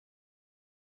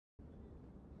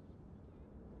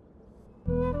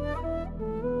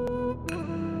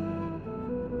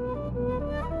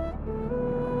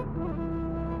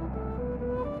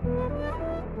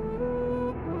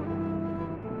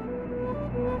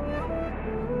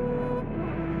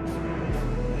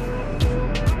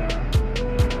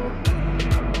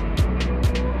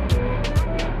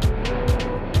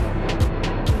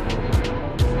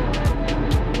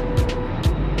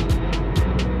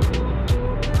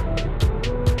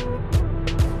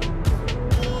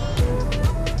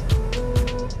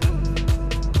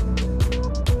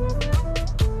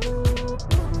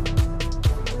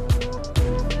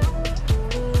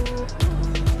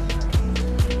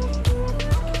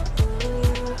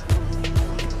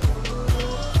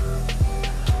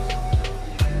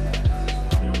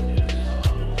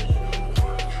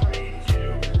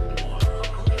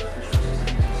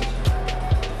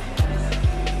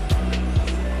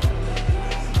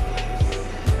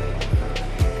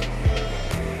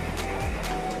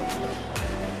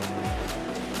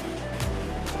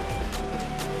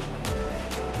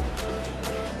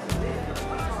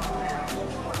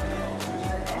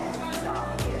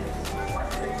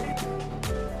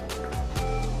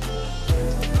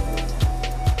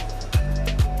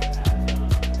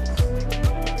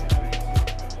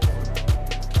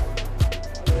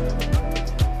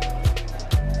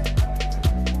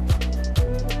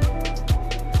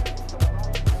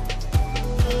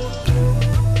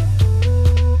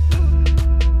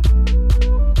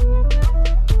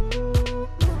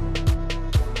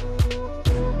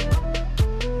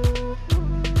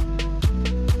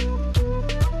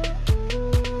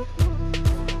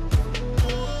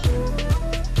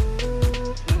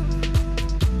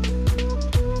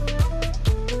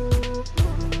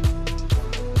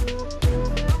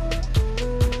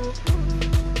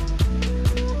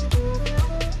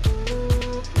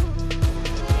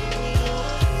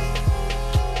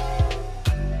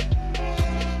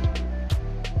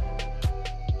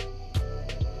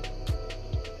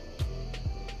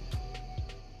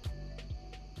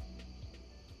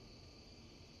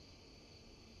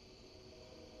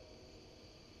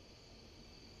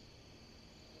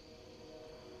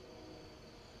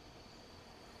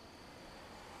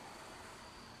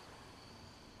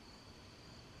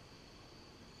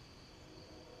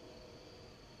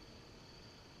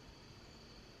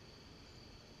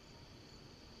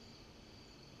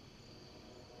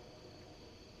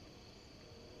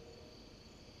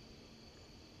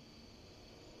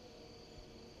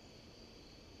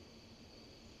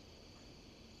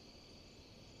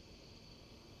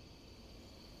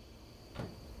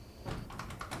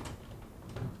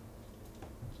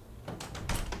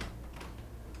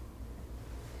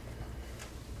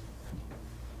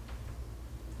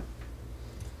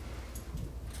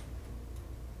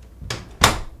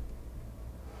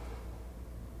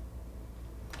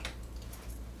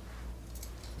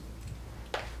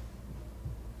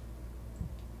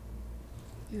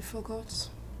You forgot.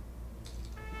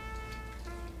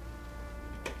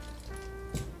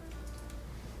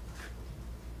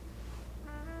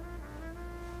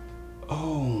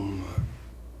 Oh,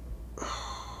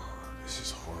 this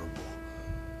is horrible.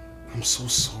 I'm so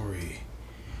sorry.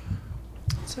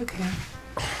 It's okay.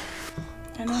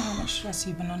 I know how much stress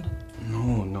you've been under.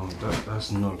 No,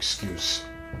 that's no excuse.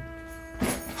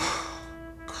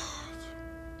 God.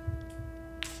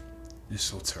 This is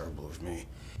so terrible of me.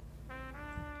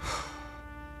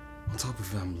 On top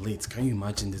of it, I'm late. Can you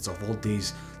imagine this? Of all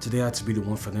days, today I had to be the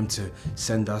one for them to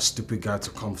send that stupid guy to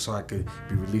come so I could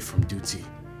be relieved from duty.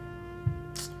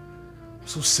 I'm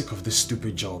so sick of this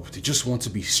stupid job. They just want to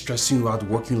be stressing you out,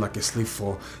 working like a slave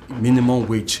for minimum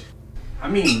wage. I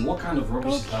mean, what kind of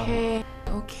rubbish is that?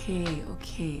 Okay,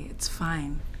 it's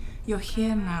fine. You're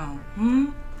here now,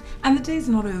 And the day's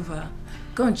not over.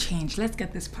 Go and change. Let's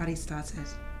get this party started.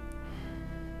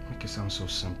 Make it sound so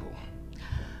simple.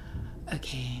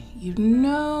 Okay, you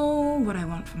know what I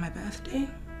want for my birthday?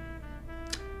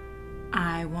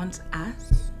 I want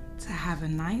us to have a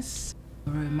nice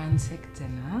romantic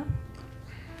dinner.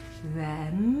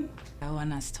 Then I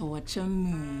want us to watch a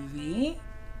movie.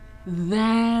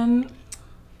 Then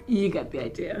you get the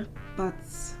idea. But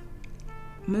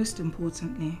most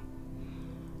importantly,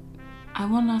 I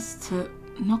want us to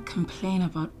not complain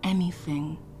about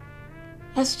anything.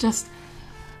 Let's just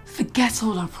forget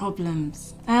all our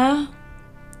problems, eh?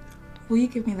 Will you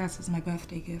give me that as my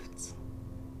birthday gift?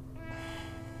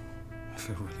 I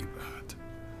feel really bad.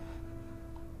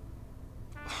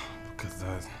 Look at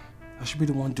that. I should be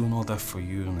the one doing all that for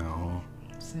you now.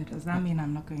 So does that mean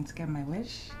I'm not going to get my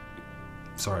wish?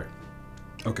 Sorry.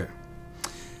 Okay.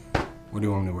 What do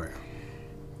you want me to wear?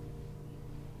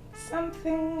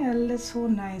 something a little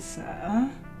nicer,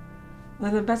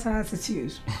 with a better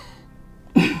attitude.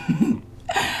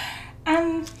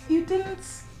 And you didn't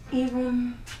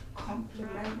even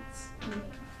compliment me.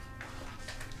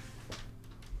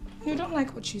 You don't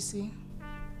like what you see.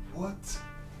 What?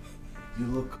 You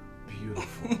look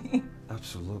beautiful.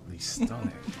 Absolutely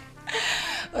stunning.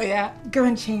 Oh yeah, go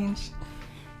and change.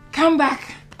 Come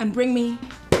back and bring me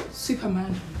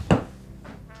Superman.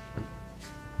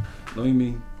 No, you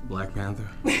mean Black Panther?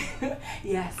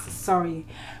 Yes, sorry.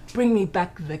 Bring me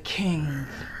back the king.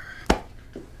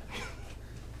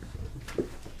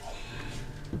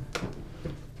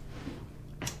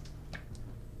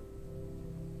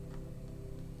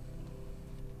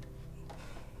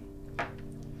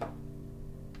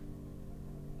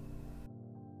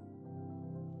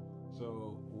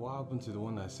 So, what happened to the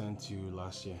one I sent you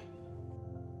last year?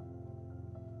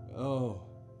 Oh,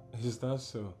 is that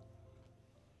so?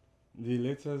 The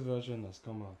latest version has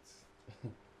come out.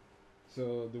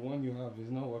 So, the one you have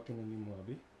is not working anymore,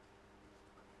 Abi?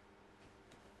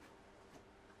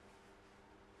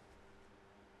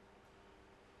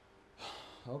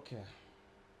 Okay.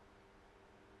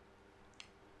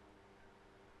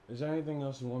 Is there anything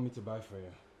else you want me to buy for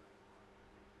you?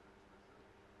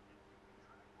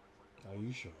 Are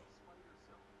you sure?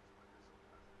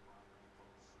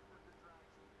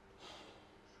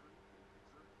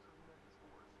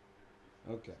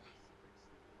 Okay.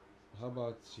 How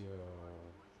about your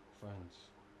friends?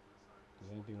 Is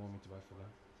there anything you want me to buy for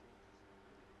them?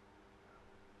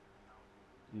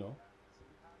 No?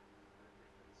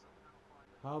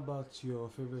 How about your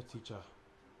favorite teacher?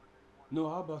 No,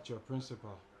 how about your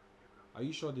principal? Are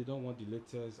you sure they don't want the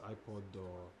latest iPod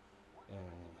or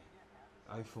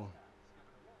iPhone?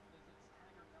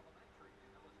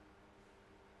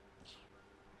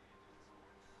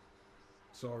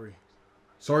 Sorry.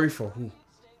 Sorry for who?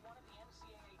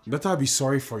 You better be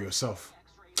sorry for yourself.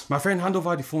 My friend, hand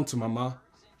over the phone to Mama.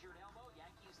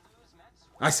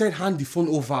 I said hand the phone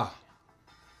over.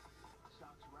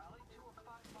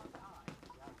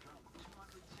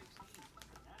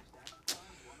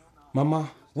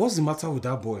 Mama, what's the matter with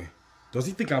that boy? Does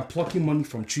he think I'm plucking money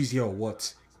from trees here or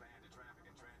what?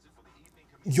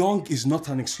 Young is not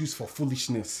an excuse for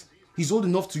foolishness. He's old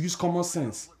enough to use common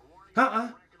sense.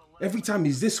 Every time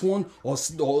is this one or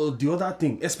the other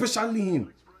thing, especially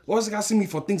him. Always asking me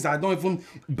for things that I don't even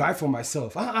buy for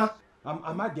myself. Am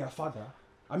I their father?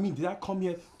 I mean, did I come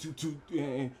here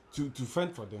to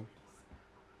fend for them?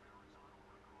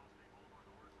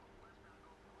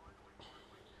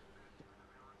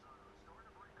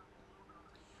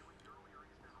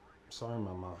 Sorry,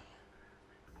 Mama.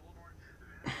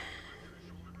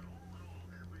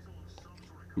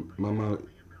 Mama,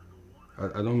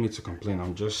 I don't mean to complain.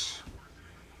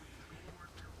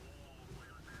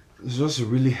 It's just a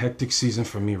really hectic season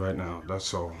for me right now.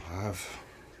 That's all. I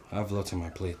have lots on my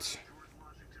plate.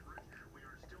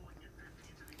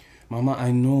 Mama,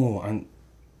 I know, and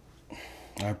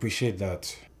I appreciate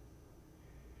that.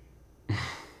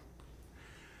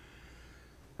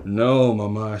 No,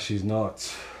 Mama, she's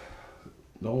not.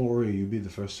 Don't worry, you'll be the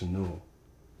first to know.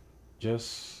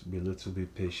 Just be a little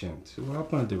bit patient. It will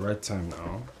happen at the right time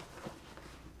now.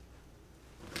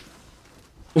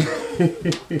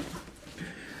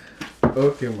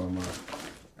 Okay, Mama.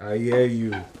 I hear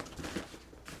you.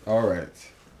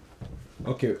 Alright.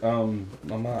 Okay,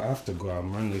 Mama, I have to go.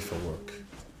 I'm running late for work.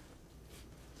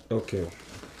 Okay.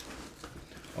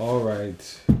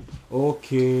 Alright.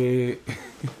 Okay.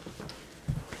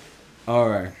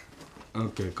 Alright.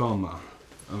 Okay, come on.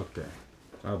 Okay.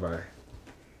 Bye-bye.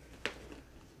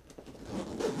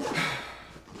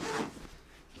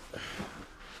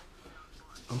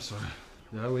 I'm sorry.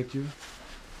 Did I wake you?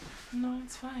 No,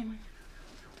 it's fine.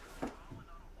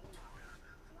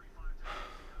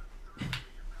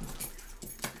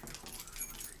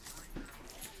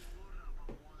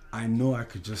 I know I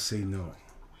could just say no,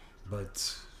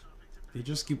 but they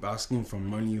just keep asking for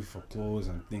money for clothes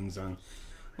and things, and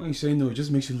when you say no, it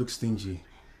just makes you look stingy.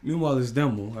 Meanwhile, it's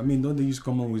them. I mean, don't they use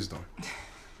common wisdom?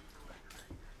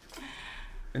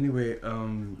 Anyway,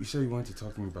 you said you wanted to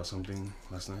talk to me about something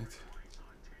last night?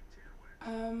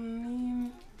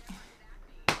 Don't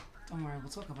worry,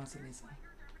 we'll talk about it later.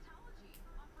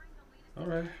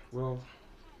 Alright, well,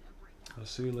 I'll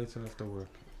see you later after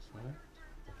work. Alright?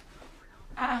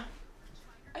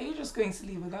 Are you just going to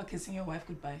leave without kissing your wife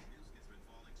goodbye?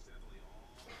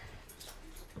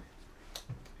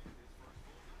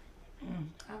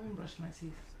 I haven't brushed my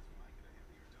teeth.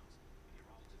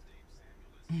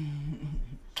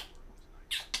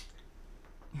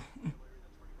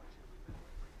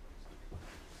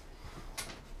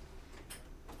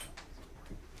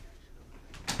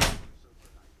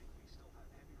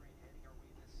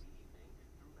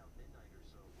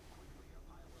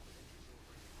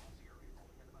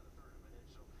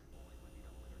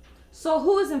 So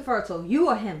who is infertile, you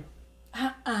or him?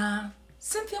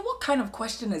 Cynthia, what kind of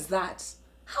question is that?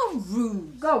 How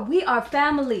rude. Girl, we are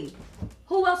family.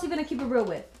 Who else are you gonna keep it real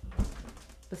with?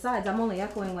 Besides, I'm only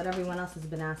echoing what everyone else has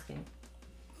been asking.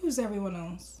 Who's everyone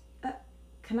else?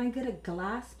 Can I get a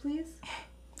glass, please?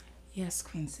 Yes,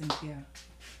 Queen Cynthia.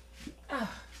 You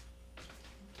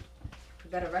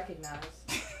better recognize.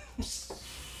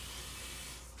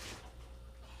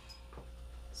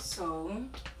 So,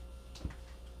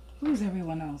 who's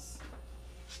everyone else?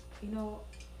 You know,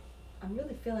 I'm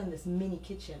really feeling this mini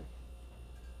kitchen.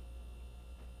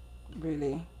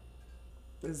 Really?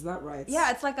 Is that right?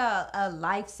 Yeah, it's like a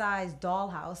life-size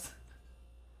dollhouse.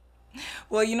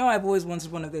 Well, you know, I've always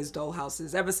wanted one of those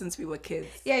dollhouses ever since we were kids.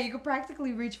 Yeah, you could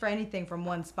practically reach for anything from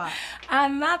one spot.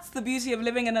 And that's the beauty of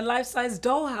living in a life-size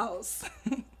dollhouse.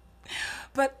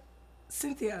 But,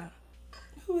 Cynthia,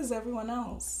 who is everyone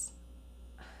else?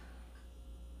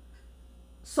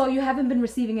 So you haven't been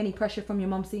receiving any pressure from your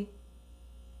mumsy?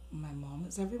 My mom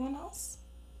is everyone else?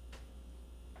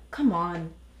 Come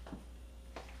on.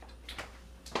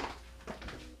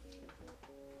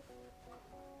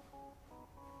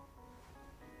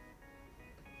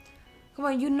 Come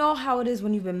on, you know how it is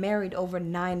when you've been married over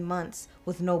 9 months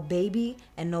with no baby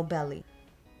and no belly.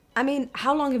 I mean,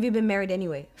 how long have you been married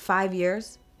anyway? 5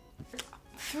 years?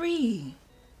 3.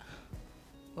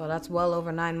 Well, that's well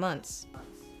over 9 months.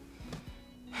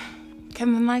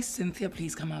 Can the nice Cynthia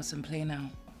please come out and play now?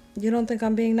 You don't think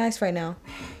I'm being nice right now?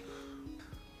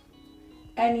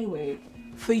 Anyway,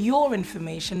 for your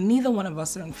information, neither one of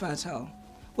us are infertile.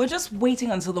 We're just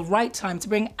waiting until the right time to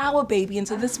bring our baby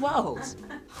into this world.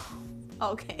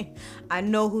 Okay, I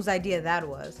know whose idea that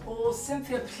was. Oh,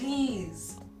 Cynthia,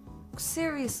 please.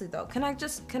 Seriously though, can I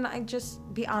just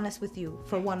be honest with you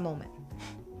for one moment?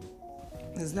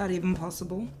 Is that even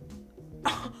possible?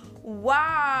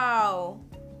 Wow,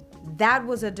 that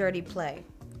was a dirty play.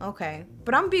 Okay,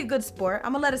 but I'm gonna be a good sport.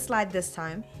 I'm gonna let it slide this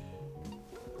time.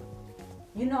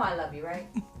 You know I love you, right?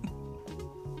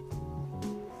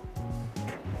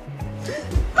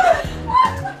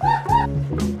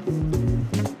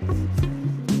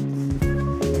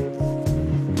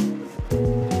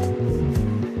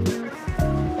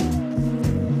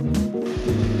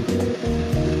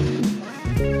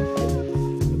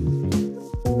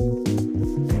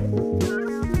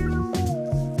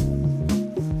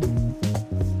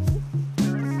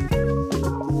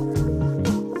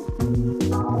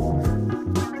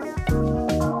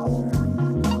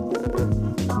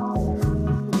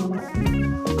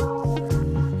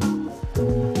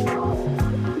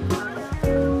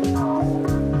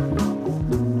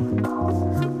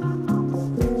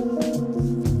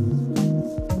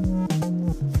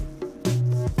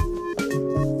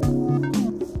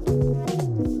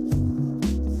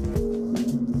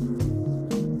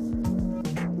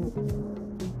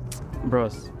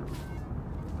 Bros,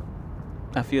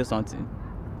 I feel something.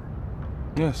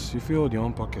 Yes, you feel your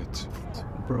own pocket.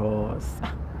 Bros,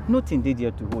 nothing did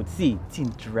here to hold. See, thing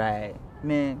dry.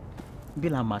 Man, be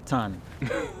like matan.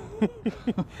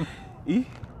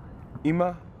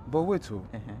 Ima, but wait,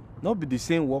 not be the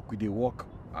same work with the work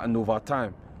and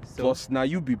overtime. So, plus, now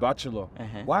you be bachelor.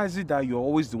 Why is it that you're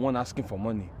always the one asking for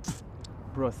money?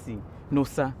 Bro, see,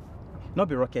 Nosa, not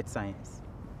be rocket science.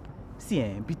 See,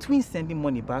 between sending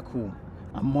money back home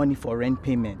and money for rent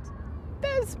payment,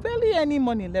 there's barely any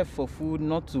money left for food,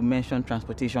 not to mention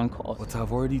transportation costs. But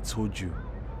I've already told you,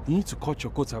 you need to cut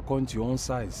your coat according to your own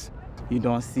size. You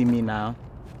don't see me now.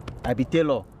 I be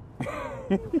tailor.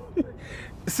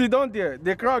 Sit down there,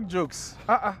 they crack jokes.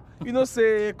 You know,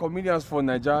 say comedians for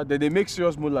Nigeria, they make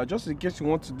serious moolah just in case you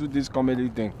want to do this comedy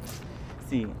thing.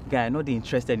 See, guy, I'm not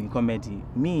interested in comedy.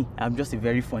 Me, I'm just a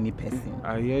very funny person.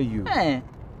 I hear you.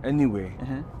 Anyway,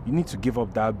 you need to give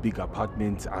up that big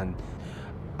apartment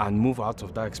and move out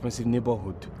of that expensive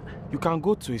neighborhood. You can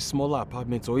go to a smaller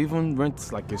apartment or even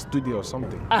rent like a studio or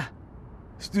something.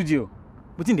 Studio?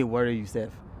 But then they worry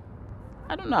yourself.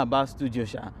 I don't know about studio,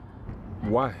 Sha.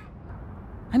 Why?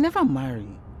 I never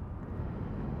marry.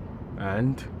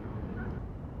 And?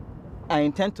 I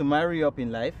intend to marry up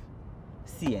in life.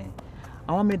 See,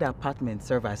 I want me the apartment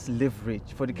serve as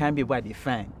leverage for the kind of babe they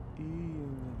find.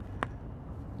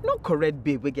 No correct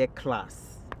babe we get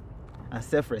class and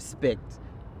self-respect.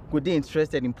 Could they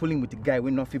interested in pulling with the guy we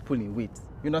not feel pulling with?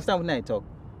 You understand when I talk?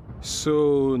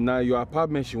 So now your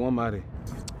apartment she won't marry?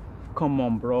 Come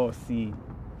on, bro. See.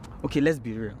 Okay, let's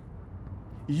be real.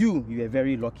 You are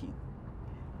very lucky.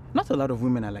 Not a lot of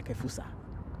women are like Efosa.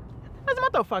 As a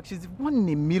matter of fact, she's 1 in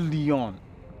a million.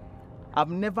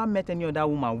 I've never met any other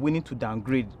woman willing to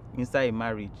downgrade inside a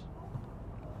marriage.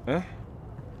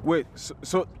 Wait,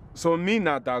 so So me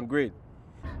not downgrade.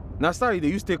 Now sorry, they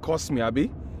used to cost me,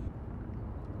 Abi.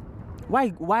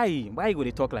 Why you go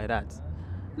to talk like that?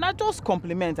 Not just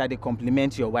compliment her, they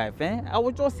compliment your wife, eh? I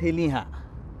was just hailing her.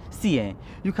 See,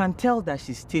 you can tell that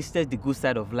she's tasted the good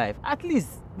side of life, at least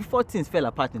before things fell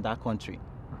apart in that country.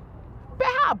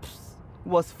 Perhaps it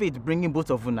was fate bringing both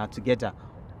of them together.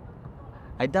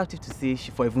 I doubt it to say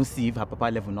she for even see if her papa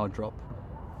level not drop.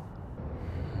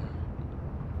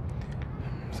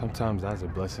 Sometimes that's a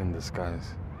blessing in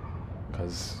disguise.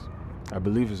 Because I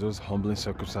believe it's those humbling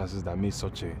circumstances that made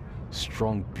such a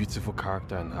strong, beautiful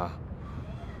character in her.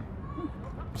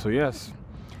 So yes,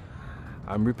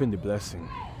 I'm reaping the blessing.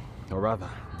 Or rather,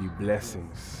 the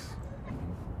blessings.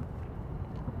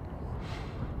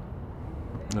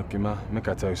 Okay, ma, make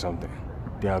I tell you something.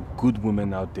 There are good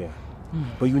women out there.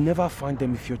 But you never find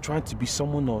them if you're trying to be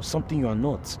someone or something you are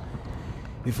not.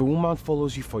 If a woman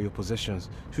follows you for your possessions,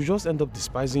 she'll just end up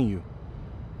despising you.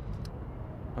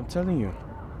 I'm telling you.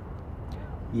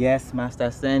 Yes, Master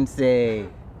Sensei.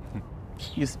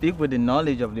 You speak with the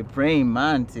knowledge of the praying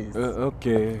mantis.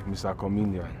 Okay, Mr.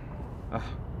 Comedian.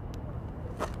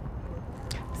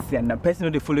 See, and the person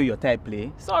who they follow your type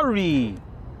play. Sorry.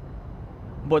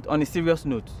 But on a serious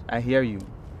note, I hear you.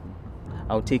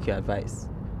 I'll take your advice.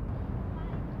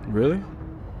 Really?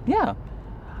 Yeah.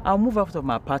 I'll move out of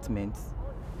my apartment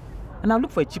and I'll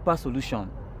look for a cheaper solution.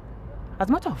 As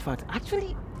a matter of fact,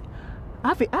 actually, I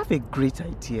have a great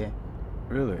idea.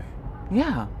 Really?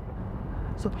 Yeah.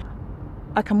 So,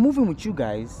 I can move in with you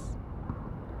guys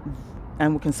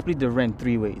and we can split the rent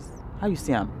 3 ways. How you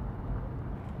see am?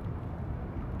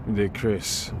 They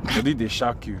Chris. They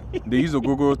shock you. They use a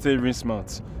Google to rinse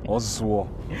mouth. Also,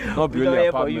 not be only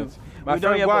apartment. My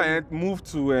friend, go and move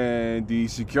to the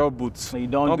secure booth. You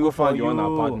don't go find your own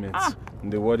apartment.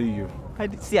 They worry you.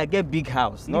 I get big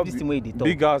house. Not this way they talk.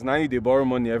 Big house, now they borrow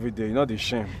money every day. You know the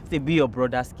shame. They be your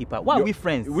brother's keeper. Why are we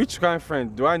friends? Which kind of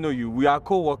friend? Do I know you? We are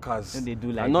co-workers. They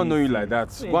do like I don't know you like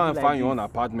that. Go and find your own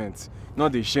apartment.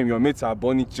 Not the shame. Your mates are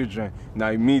born children.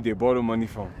 Now me, they borrow money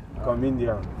from. Come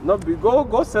India. Not be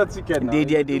go sell ticket now.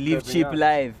 They live cheap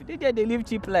life. They live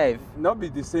cheap life. Not be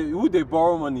the same. Who they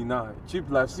borrow money now?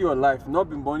 Cheap life. See your life. Not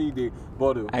be money they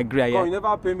borrow. I agree. Yeah. You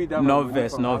never pay me that. No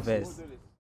verse. No verse.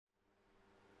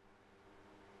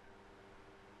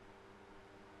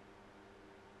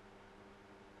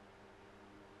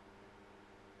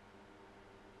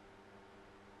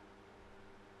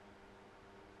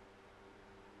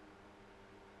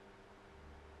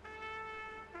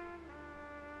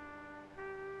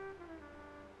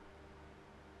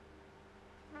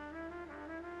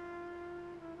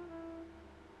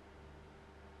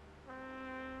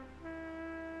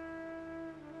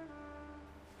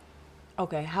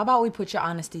 Okay, how about we put your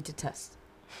honesty to test?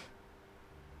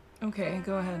 Okay,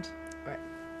 go ahead. Right.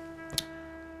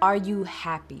 Are you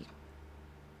happy?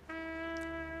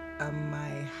 Am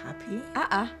I happy?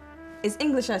 It's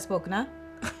English I spoke, nah?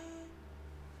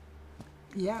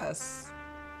 Yes.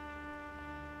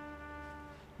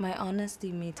 My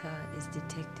honesty meter is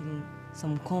detecting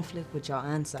some conflict with your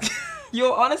answer.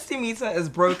 Your honesty meter is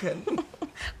broken.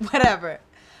 Whatever.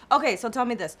 Okay, so tell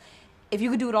me this. If you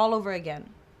could do it all over again,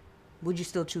 would you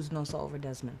still choose Nosa over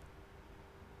Desmond?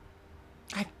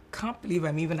 I can't believe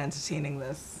I'm even entertaining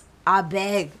this. I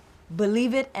beg.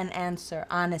 Believe it and answer,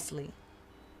 honestly.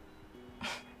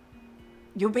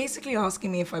 You're basically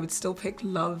asking me if I would still pick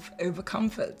love over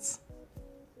comfort.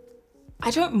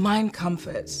 I don't mind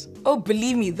comfort. Oh,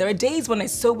 believe me, there are days when I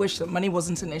so wish that money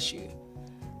wasn't an issue.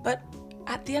 But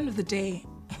at the end of the day,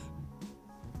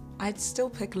 I'd still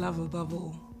pick love above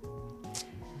all.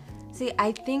 See,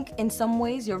 I think in some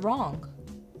ways you're wrong.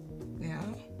 Yeah?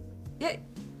 Yeah,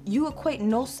 you equate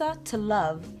Nosa to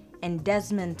love and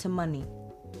Desmond to money.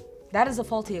 That is a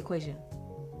faulty equation.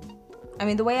 I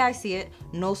mean, the way I see it,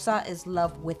 Nosa is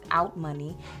love without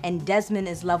money and Desmond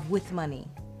is love with money.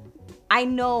 I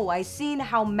know, I seen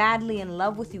how madly in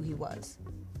love with you he was.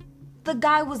 The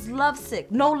guy was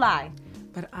lovesick, no lie.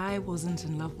 But I wasn't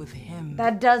in love with him.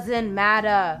 That doesn't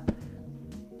matter.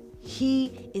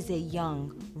 He is a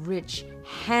young, rich,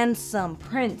 handsome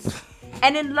prince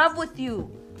and in love with you.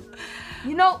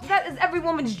 You know, that is every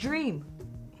woman's dream.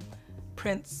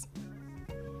 Prince.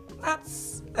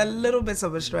 That's a little bit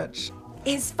of a stretch.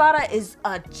 His father is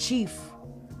a chief.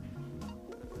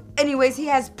 Anyways, he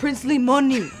has princely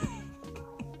money.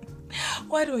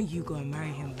 Why don't you go and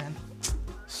marry him then?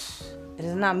 It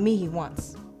is not me he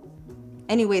wants.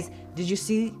 Anyways, did you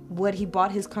see what he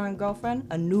bought his current girlfriend?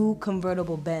 A new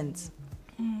convertible Benz.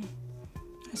 I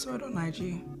saw it on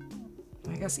IG.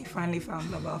 I guess he finally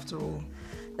found love after all.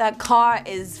 That car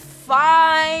is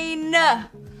fine.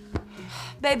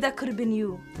 Babe, that could have been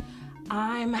you.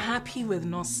 I'm happy with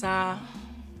Nosa.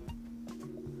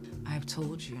 I've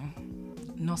told you,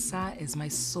 Nosa is my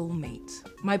soulmate,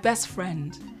 my best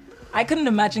friend. I couldn't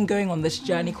imagine going on this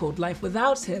journey called life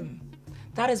without him.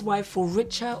 That is why, for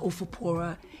richer or for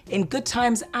poorer, in good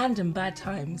times and in bad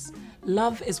times,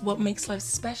 love is what makes life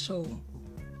special.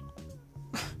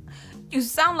 You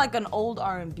sound like an old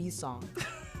R&B song.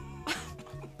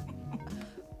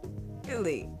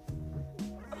 Really?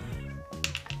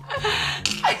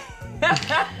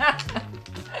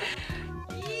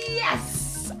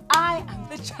 Yes! I am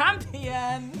the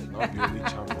champion! Not the only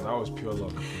champion, that was pure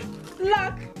luck.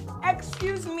 Luck!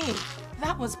 Excuse me.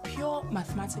 That was pure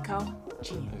mathematical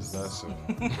genius. Is that so?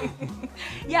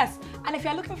 Yes, and if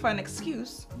you're looking for an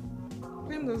excuse,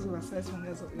 bring those oversized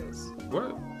fingers of yours.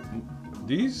 What?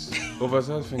 These?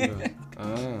 Oversized fingers?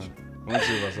 What's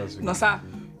the oversized fingers? Nosa.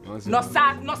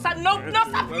 Nosa, Nosa, no,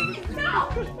 Nosa! No!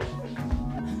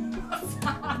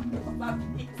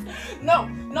 No,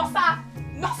 Nosa!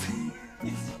 Nosa!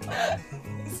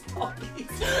 Stop, please.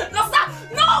 Nosa!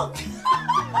 No!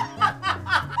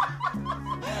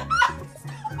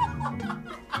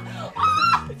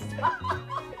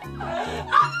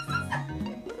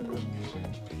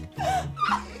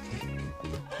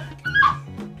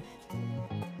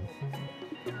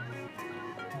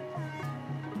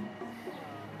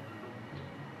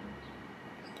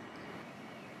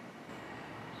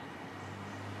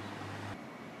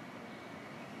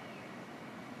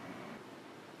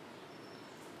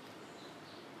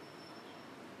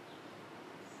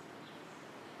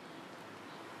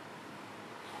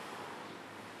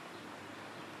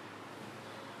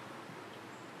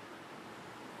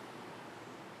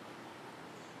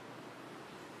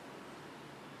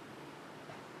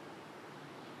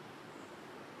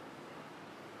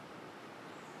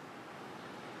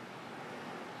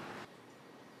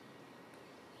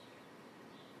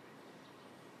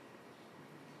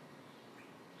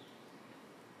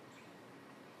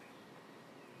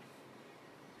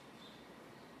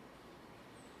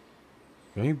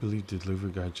 Can you believe the delivery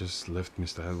guy just left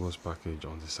Mr. Edward's package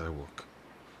on the sidewalk?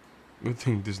 Good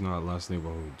thing this is not our last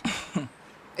neighborhood.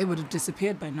 It would have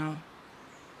disappeared by now.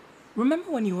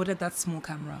 Remember when you ordered that small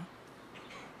camera?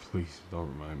 Please, don't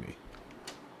remind me.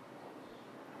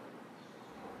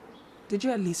 Did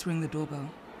you at least ring the doorbell?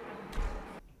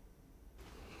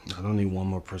 I don't need one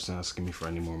more person asking me for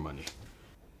any more money.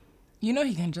 You know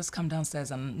he can just come downstairs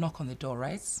and knock on the door,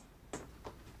 right?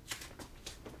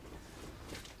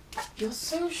 You're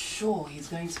so sure he's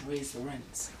going to raise the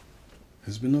rent?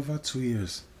 It's been over 2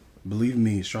 years. Believe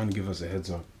me, he's trying to give us a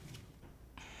heads up.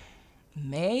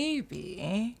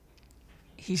 Maybe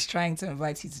he's trying to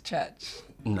invite you to church.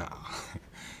 Nah,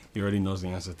 he already knows the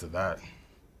answer to that.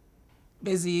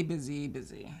 Busy, busy,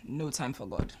 busy. No time for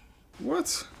God. What?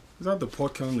 Is that the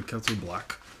pot killing the kettle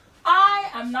black? I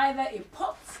am neither a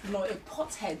pot nor a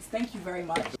pothead, thank you very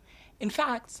much. In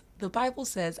fact, the Bible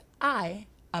says I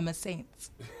am a saint.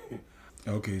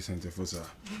 Okay, Saint Efosa.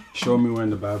 Show me where in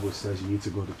the Bible says you need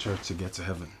to go to church to get to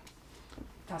heaven.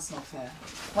 That's not fair.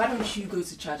 Why don't you go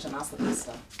to church and ask the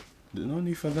pastor? There's no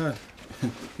need for that.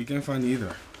 He can't find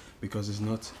either, because it's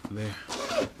not there.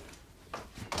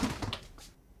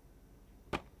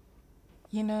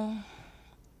 You know,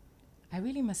 I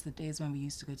really miss the days when we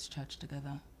used to go to church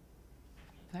together.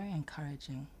 Very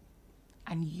encouraging.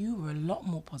 And you were a lot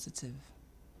more positive.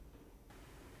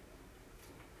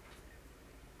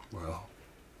 Well,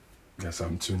 guess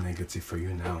I'm too negative for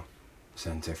you now,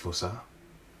 Saint Efosa.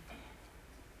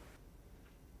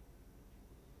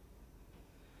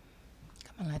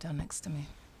 Come and lie down next to me.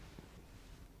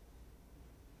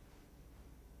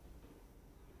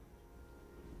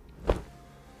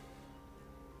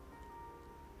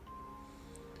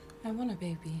 I want a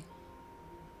baby.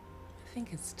 I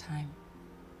think it's time.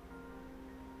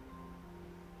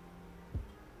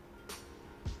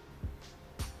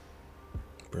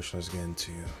 Pressure's getting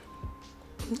to you.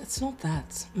 It's not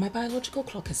that. My biological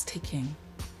clock is ticking.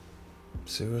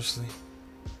 Seriously?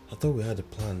 I thought we had a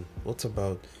plan. What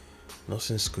about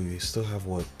nursing school? You still have,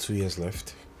 what, 2 years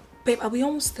left? Babe, are we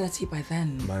almost 30 by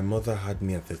then? My mother had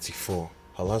me at 34.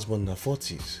 Her last one in her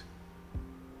 40s.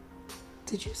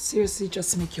 Did you seriously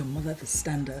just make your mother the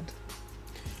standard?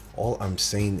 All I'm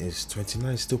saying is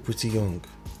 29 is still pretty young.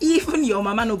 Even your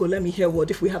mama no go let me hear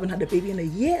what if we haven't had a baby in a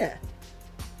year.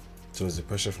 So it's the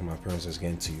pressure from my parents that's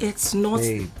getting to you. It's not.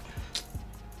 Babe,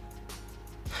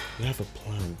 we have a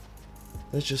plan.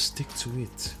 Let's just stick to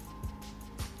it.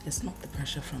 It's not the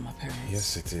pressure from our parents.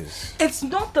 Yes, it is. It's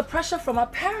not the pressure from our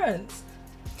parents.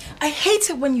 I hate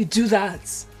it when you do that.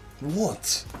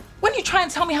 What? When you try and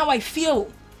tell me how I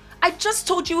feel. I just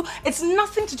told you it's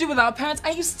nothing to do with our parents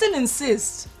and you still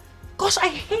insist. Gosh, I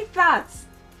hate that.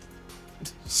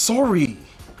 Sorry.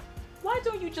 Why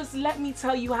don't you just let me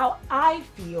tell you how I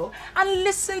feel and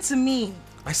listen to me?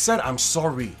 I said I'm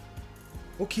sorry.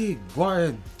 Okay, go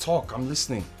ahead, talk. I'm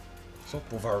listening. Stop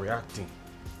overreacting.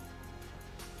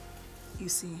 You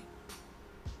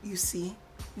see,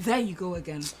 there you go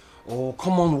again. Oh,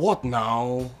 come on, what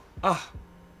now?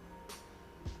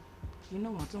 You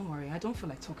know what, don't worry, I don't feel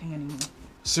like talking anymore.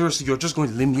 Seriously, you're just going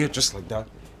to leave me here just like that?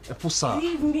 Efosa.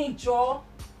 Leave me, Joe.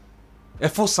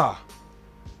 Efosa.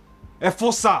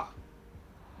 Efosa.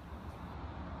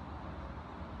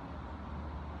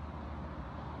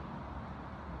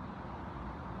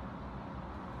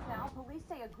 Now, police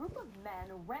say a group of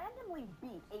men randomly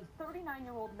beat a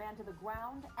 39-year-old man to the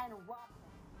ground and robbed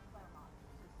him in Claremont.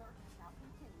 The search now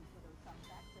continues for those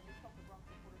suspects, and we spoke to Bronx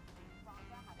reporter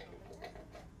Efosa. Have the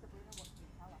latest. Sabrina, what can you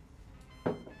tell us?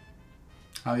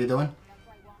 How you doing?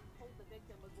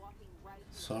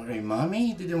 Sorry,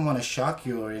 Mommy. Didn't want to shock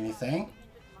you or anything.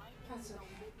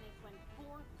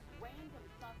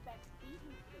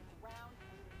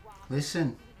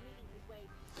 Listen,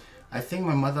 I think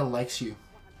my mother likes you.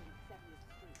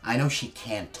 I know she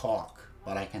can't talk,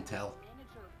 but I can tell.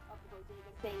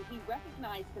 He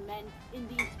recognized the men in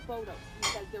these photos. He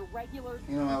says they're regulars.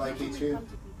 You know I like you too.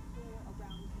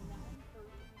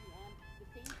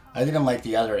 I didn't like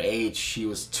the other age. She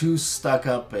was too stuck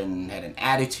up and had an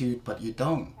attitude, but you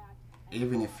don't.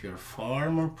 Even if you're far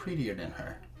more prettier than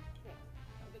her.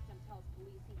 The victim tells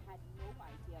police he had no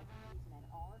idea who these men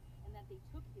are and that they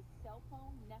took his cell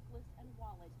phone, necklace, and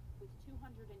wallet with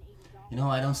 $280. You know,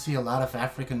 I don't see a lot of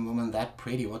African women that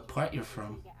pretty. What part you're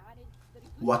from?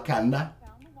 Wakanda?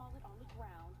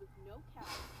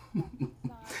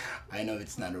 I know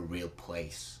it's not a real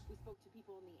place.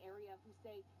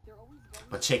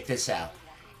 But check this out.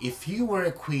 If you were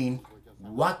a queen,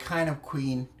 what kind of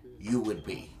queen you would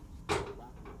be?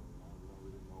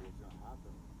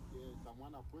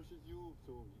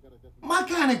 My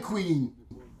kind of queen.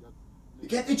 You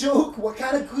get the joke? What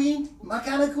kind of queen? My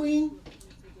kind of queen?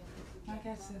 I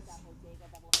guess it's...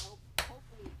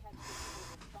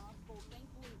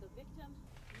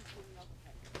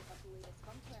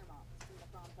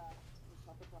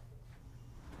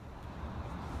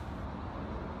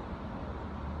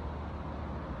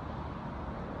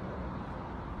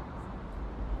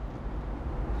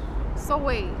 So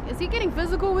wait, is he getting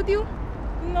physical with you?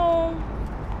 No,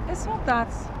 it's not that.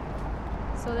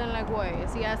 So then like what?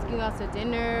 Is he asking you out to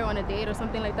dinner, on a date or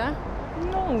something like that?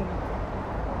 No,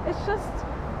 it's just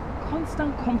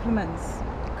constant compliments.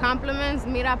 Compliments?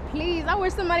 Mira, please. I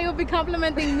wish somebody would be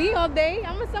complimenting me all day.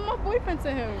 I'm gonna send my boyfriend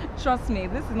to him. Trust me,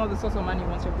 this is not the sort of man you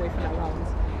want your boyfriend around.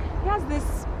 He has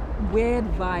this weird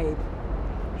vibe.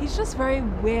 He's just very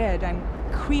weird and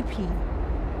creepy.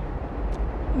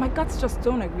 My guts just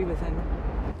don't agree with him.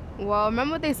 Well,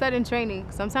 remember what they said in training.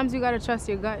 Sometimes you gotta trust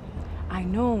your gut. I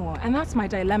know, and that's my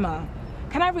dilemma.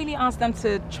 Can I really ask them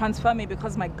to transfer me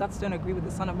because my guts don't agree with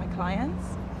the son of my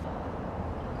clients?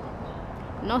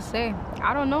 No sé.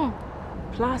 I don't know.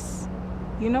 Plus,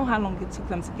 you know how long it took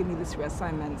them to give me this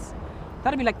reassignment.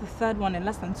 That'll be like the third one in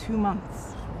less than 2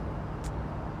 months.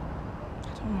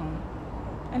 I don't know.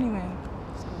 Anyway.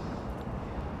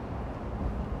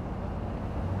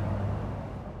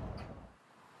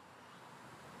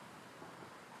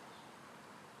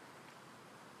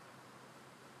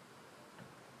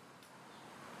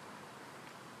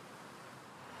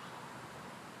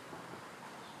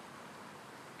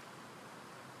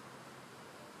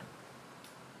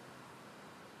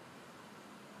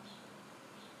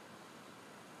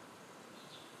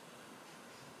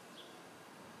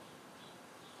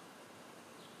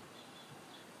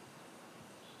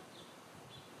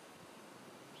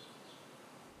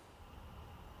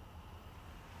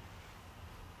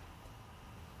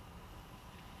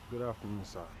 Good afternoon,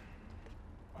 sir.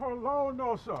 Hello,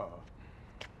 Nosa.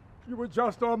 You were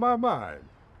just on my mind.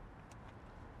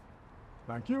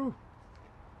 Thank you.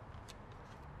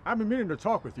 I've been meaning to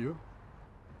talk with you.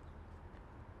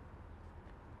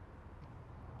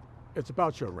 It's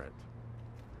about your rent.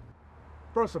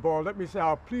 First of all, let me say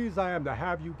how pleased I am to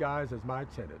have you guys as my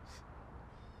tenants.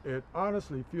 It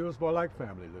honestly feels more like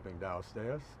family living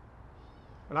downstairs.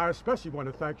 And I especially want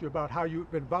to thank you about how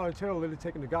you've been voluntarily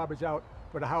taking the garbage out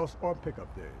for the house on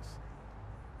pickup days.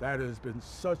 That has been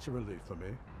such a relief for me.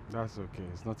 That's okay.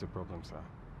 It's not a problem, sir.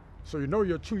 So you know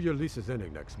your 2-year lease is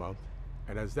ending next month,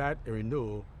 and as that, a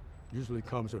renewal usually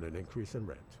comes with an increase in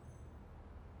rent.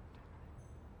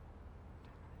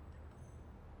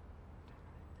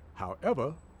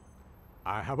 However,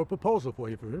 I have a proposal for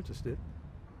you if you're interested.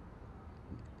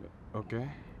 Okay.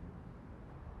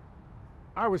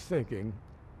 I was thinking,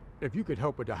 if you could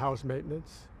help with the house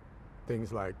maintenance,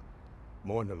 things like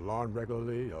mowing the lawn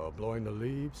regularly or blowing the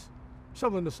leaves,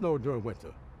 shoveling the snow during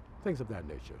winter, things of that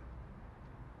nature.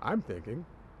 I'm thinking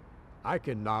I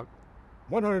can knock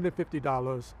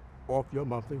 $150 off your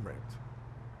monthly rent.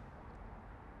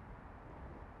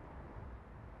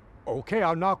 Okay,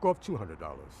 I'll knock off $200.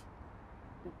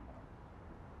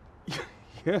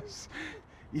 Yes.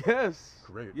 Yes.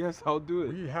 Great. Yes, I'll do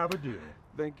it. We have a deal.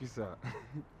 Thank you, sir.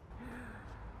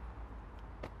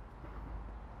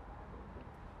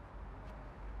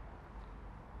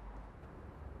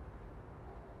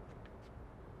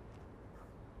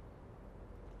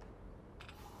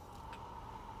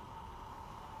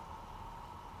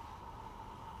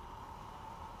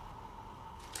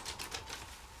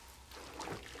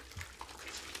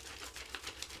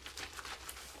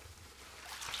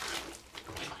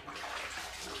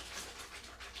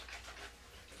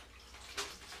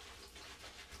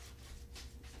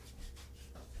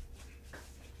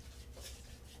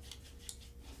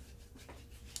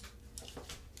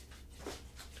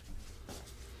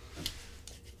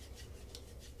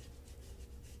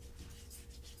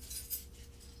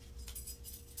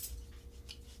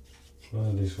 What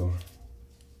are these for?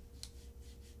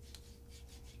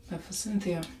 They're for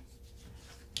Cynthia.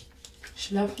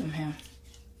 She left them here.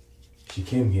 She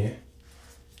came here?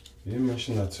 You didn't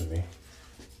mention that to me.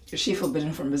 Is she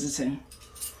forbidden from visiting?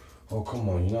 Oh, come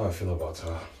on. You know how I feel about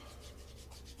her.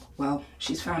 Well,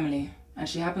 she's family, and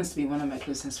she happens to be one of my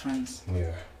closest friends.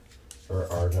 Yeah. Very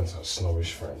arrogant and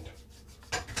snobbish friend.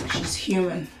 She's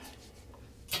human.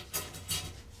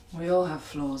 We all have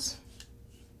flaws.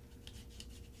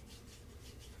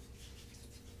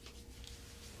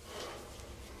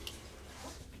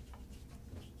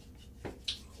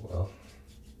 Well,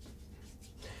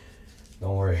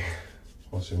 don't worry.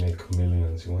 Once we make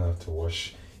chameleons, you won't have to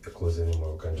wash your clothes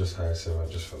anymore. We can just hire someone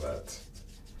just for that.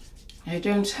 I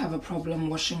don't have a problem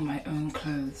washing my own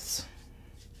clothes.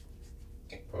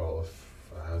 Well, if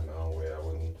I had my own way, I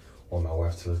wouldn't want my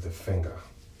wife to lift a finger.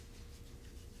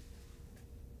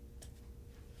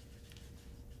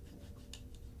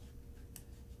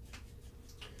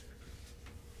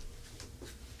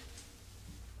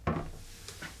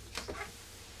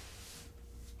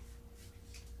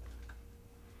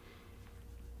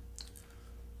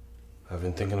 I've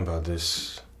been thinking about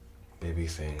this baby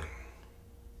thing.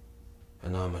 I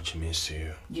know how much it means to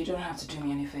you. You don't have to do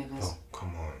me any favors. Oh,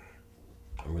 come on.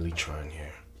 I'm really trying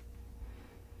here.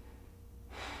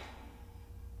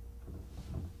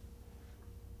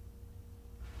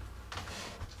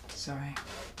 Sorry.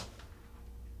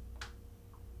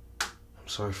 I'm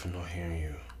sorry for not hearing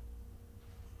you.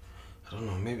 I don't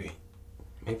know, maybe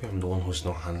I'm the one who's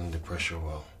not handling the pressure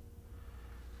well.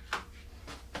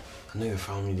 I know your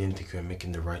family didn't think you were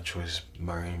making the right choice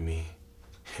marrying me.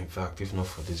 In fact, if not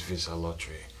for this visa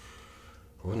lottery,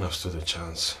 I wouldn't have stood a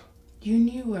chance. You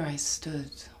knew where I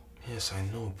stood. Yes, I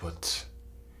know, but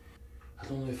I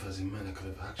don't know if as a man I could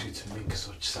have asked you to make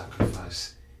such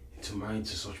sacrifice into marrying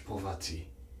to such poverty.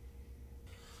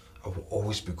 I will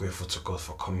always be grateful to God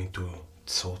for coming through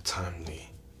so timely.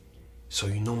 So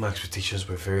you know my expectations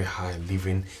were very high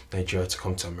leaving Nigeria to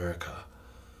come to America.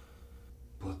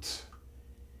 But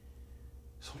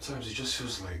sometimes it just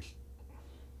feels like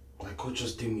God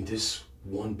just did me this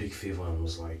one big favor and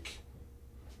was like,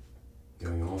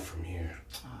 going on from here.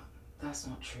 That's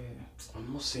not true.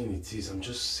 I'm not saying it is, I'm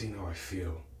just saying how I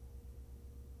feel.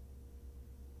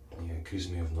 And you accuse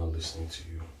me of not listening to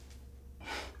you.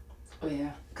 Oh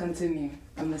yeah, continue.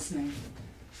 I'm listening.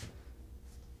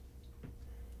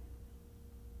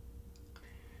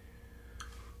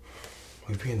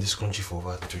 We've been in this country for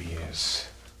over 3 years.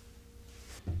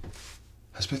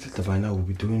 I expected that by now we'll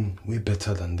be doing way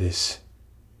better than this.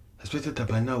 I expected that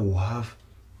by now we'll have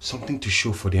something to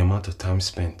show for the amount of time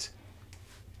spent.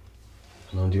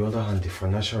 And on the other hand, the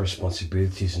financial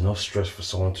responsibility is enough stress for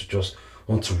someone to just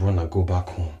want to run and go back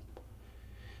home.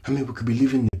 I mean, we could be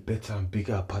living in a better and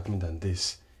bigger apartment than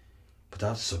this, but I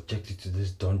have to subject you to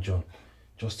this dungeon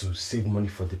just to save money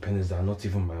for dependents that are not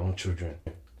even my own children.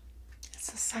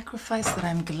 It's a sacrifice that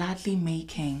I'm gladly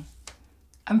making.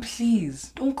 And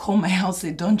please, don't call my house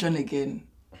a dungeon again.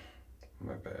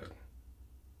 My bad.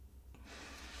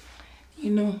 You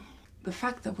know, the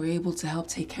fact that we're able to help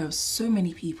take care of so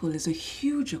many people is a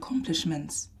huge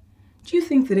accomplishment. Do you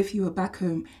think that if you were back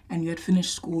home and you had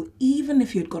finished school, even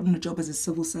if you had gotten a job as a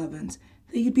civil servant,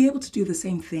 that you'd be able to do the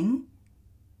same thing?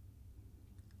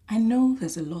 I know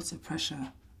there's a lot of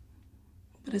pressure,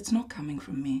 but it's not coming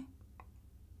from me.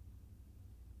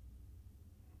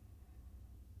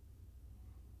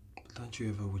 But Don't you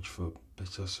ever wish for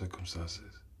better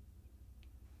circumstances?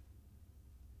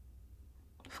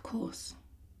 Of course.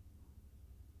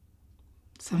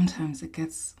 Sometimes it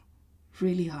gets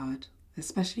really hard,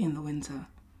 especially in the winter.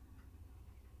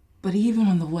 But even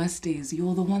on the worst days,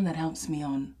 you're the one that helps me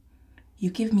on. You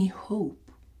give me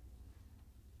hope.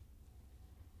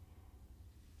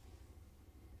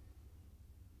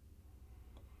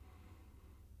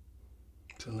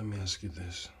 So let me ask you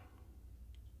this.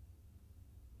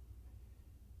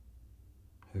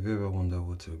 Have you ever wondered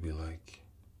what it would be like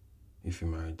if you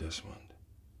married Desmond?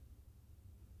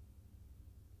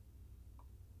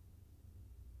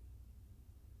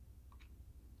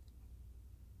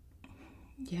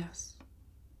 Yes.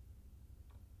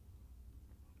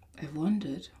 I've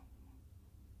wondered,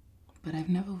 but I've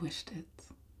never wished it.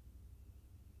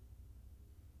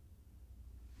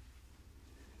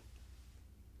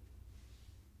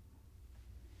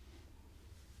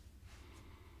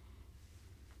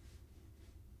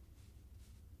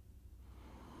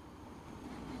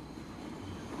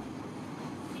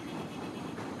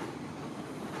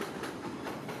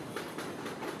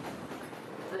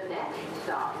 The next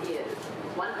stop is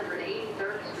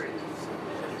 183rd Street.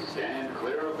 Stand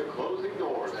clear of the closing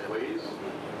doors, please.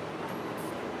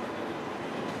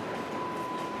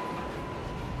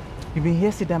 You been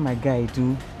here see that my guy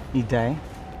do, he die?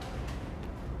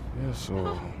 Yeah,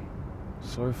 so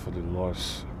sorry for the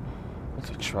loss. What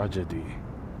a tragedy.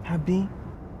 Abi,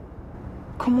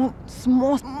 come on,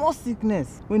 small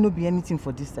sickness. Will not be anything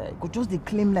for this side. Go just they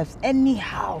claim lives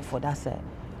anyhow for that side.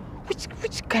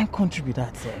 Which kind of country be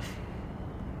that, Seth?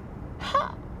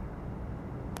 Ha!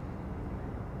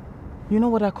 You know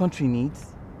what that country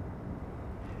needs?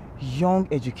 Young,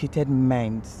 educated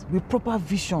minds with proper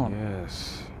vision.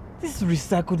 Yes. These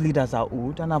recycled leaders are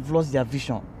old and have lost their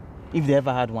vision, if they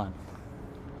ever had one.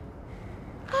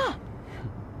 Ah!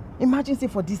 Imagine say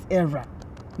for this era,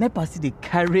 NEPA see they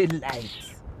carry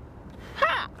lights.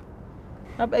 Ha!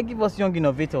 I beg give us young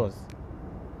innovators.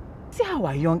 See how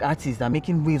our young artists are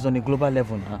making waves on a global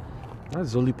level now.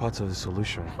 That's only part of the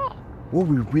solution. What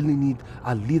we really need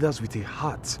are leaders with a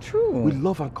heart. True. With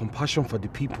love and compassion for the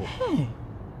people. Hey.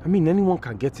 I mean, anyone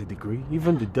can get a degree.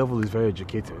 Even the devil is very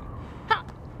educated. Ha!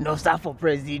 Nosa for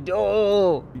president.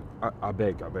 Oh! I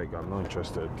beg, I'm not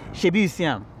interested. Shebi, you see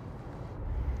him?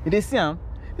 You see him?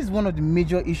 This is one of the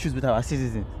major issues with our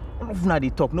citizens. All of them they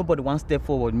talk, nobody wants to step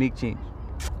forward, make change.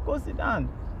 Go sit down.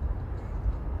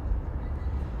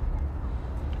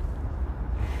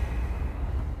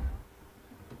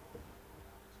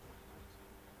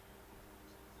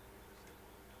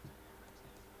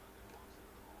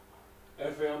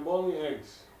 Efe, I'm boiling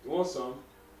eggs. You want some?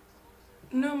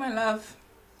 No, my love.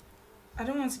 I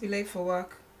don't want to be late for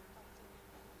work.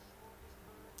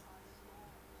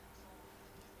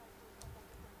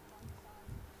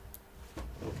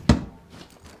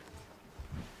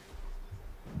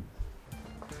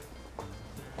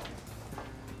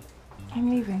 I'm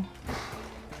leaving.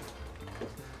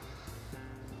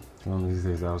 One of these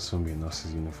days, I'll soon be in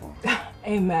Nosa's uniform.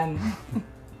 Amen.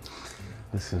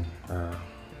 Listen, I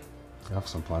have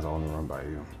some plans I want to run by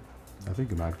you. I think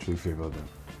you might actually favor them.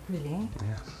 Really?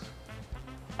 Yes.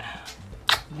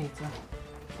 Later.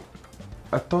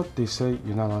 I thought they said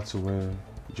you're not allowed to wear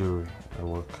jewelry at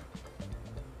work.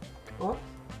 What?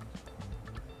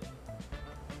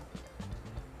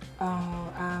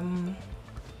 Oh,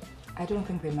 I don't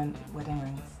think they meant wedding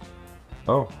rings.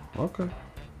 Oh, okay.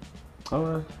 All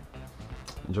right.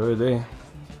 Enjoy your day.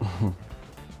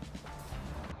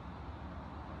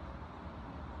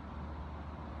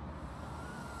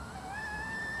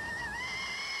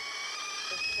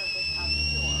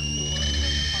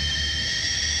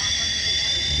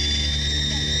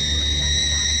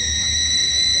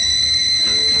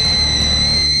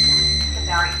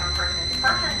 Vary from person to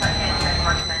person, but management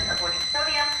recommends avoiding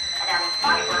sodium and adding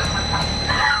fiber on top of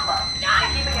the flow.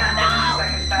 Keeping it for 2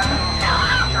 seconds, that will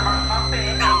keep your heart pumping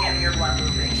and get your blood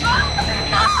moving.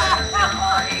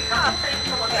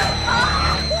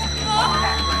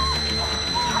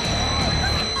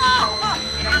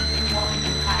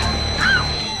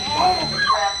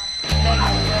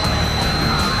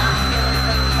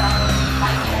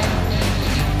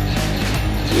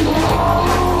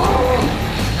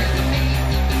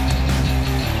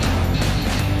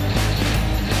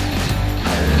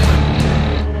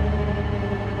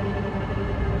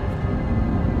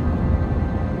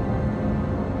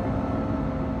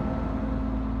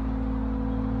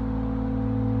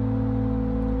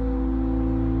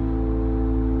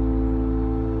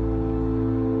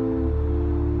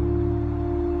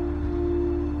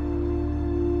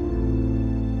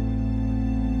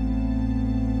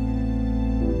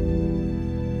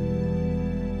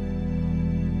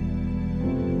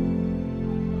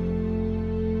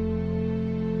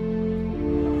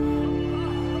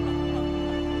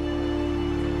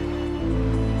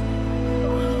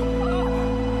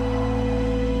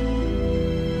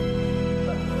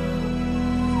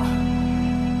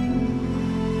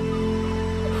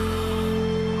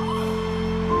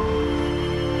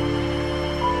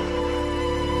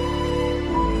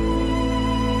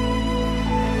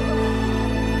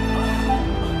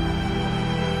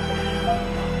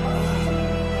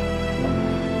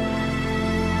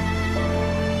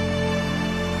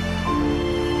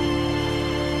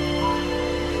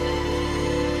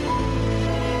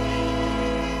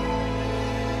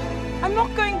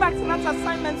 back to that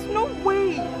assignment. No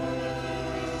way.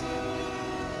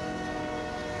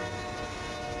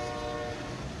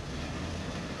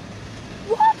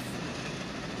 What?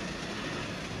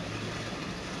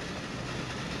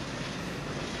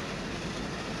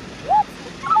 What?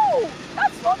 No!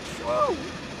 That's not true!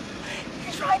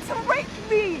 He tried to rape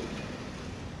me!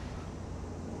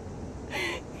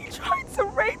 He tried to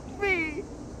rape me!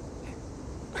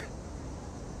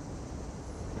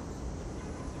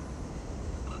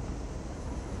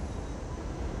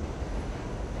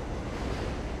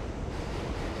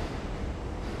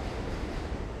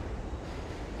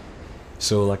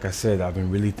 So like I said, I've been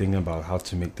really thinking about how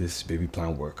to make this baby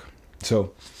plan work.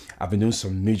 So I've been doing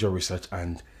some major research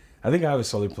and I think I have a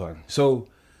solid plan. So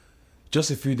just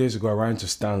a few days ago, I ran into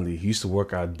Stanley. He used to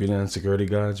work at Brilliant Security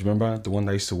Guards. Remember the one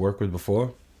that I used to work with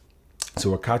before?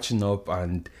 So we're catching up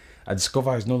and I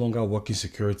discover he's no longer working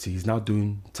security. He's now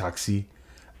doing taxi.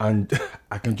 And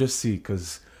I can just see,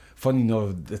 because funny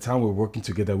enough, the time we're working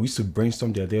together, we used to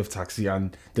brainstorm the idea of taxi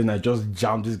and then I just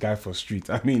jammed this guy for street.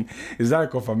 I mean, is that a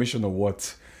confirmation of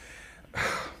what?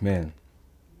 Man,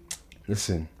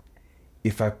 listen,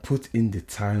 if I put in the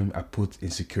time I put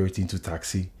in security into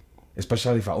taxi,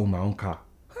 especially if I own my own car,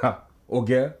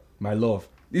 okay, my love,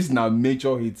 this is now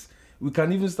major hits. We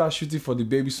can even start shooting for the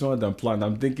baby sooner than planned.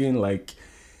 I'm thinking like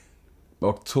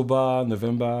October,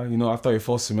 November, you know, after a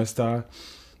fall semester.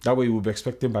 That way we'll be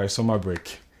expecting by a summer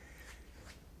break.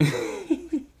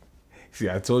 See,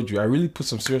 I told you, I really put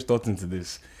some serious thought into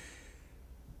this.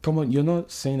 Come on, you're not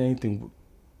saying anything.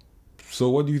 So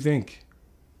what do you think?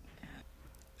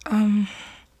 It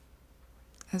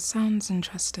sounds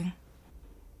interesting.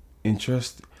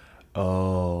 Interest?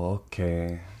 Oh,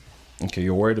 okay. Okay,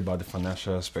 you're worried about the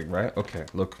financial aspect, right? Okay,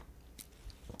 look.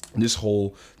 This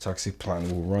whole taxi plan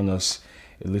will run us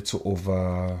a little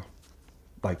over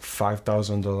like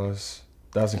 $5,000.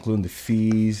 That's including the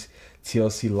fees,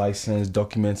 TLC license,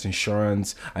 documents,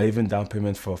 insurance, and even down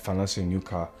payment for financing a new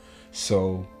car.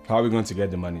 So how are we going to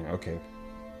get the money? Okay.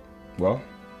 Well,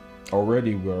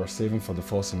 already we're saving for the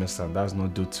fall semester and that's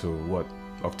not due to what?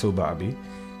 October, Abby.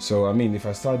 So I mean, if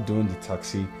I start doing the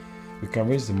taxi, we can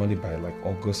raise the money by like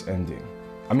August ending.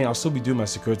 I mean, I'll still be doing my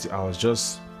security hours,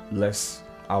 just less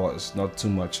hours, not too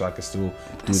much, so I can still do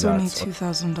It's that. only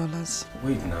 $2,000.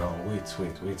 Wait now,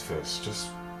 wait first. Just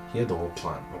hear the whole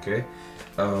plan, okay?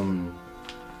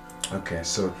 Okay,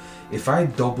 so if I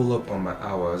double up on my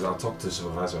hours, I'll talk to the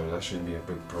supervisor. That shouldn't be a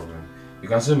big problem. You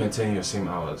can still maintain your same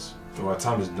hours.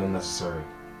 Overtime is not necessary,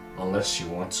 unless you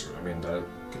want to. I mean, that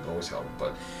could always help.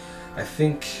 But I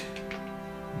think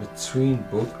between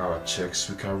both our checks,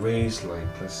 we can raise like,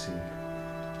 let's see,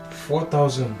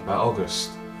 4,000 by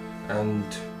August. And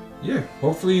yeah,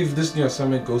 hopefully if this new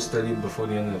assignment goes steady before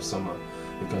the end of summer,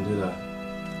 we can do that.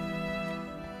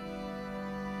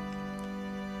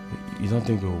 You don't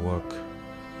think it'll work?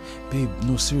 Babe,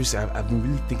 no, seriously, I've been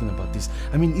really thinking about this.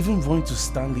 I mean, even running to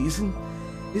Stanley, isn't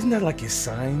that like a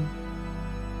sign?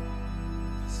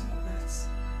 It's not that.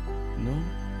 No?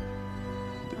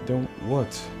 Then what?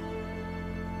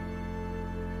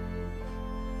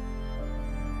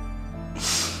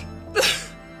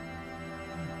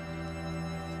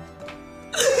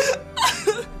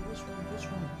 What's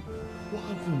wrong? What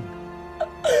happened?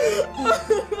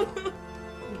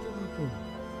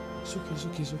 It's okay. It's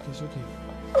okay. It's okay.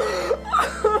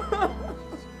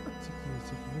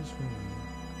 What's wrong?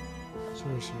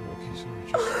 Sorry. Okay, sorry.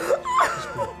 Just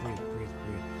breathe.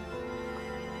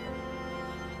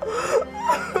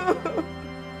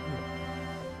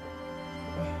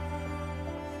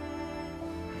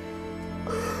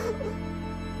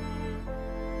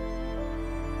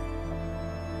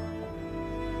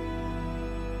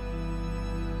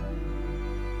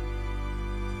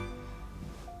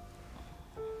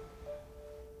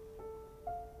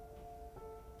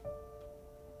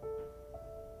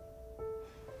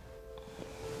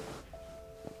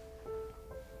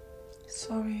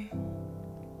 Sorry.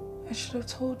 I should have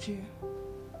told you.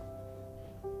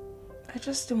 I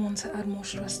just didn't want to add more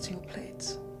stress to your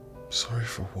plate. Sorry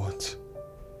for what?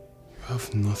 You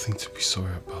have nothing to be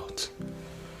sorry about.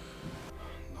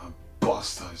 That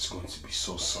bastard is going to be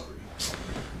so sorry.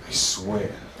 I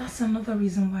swear. That's another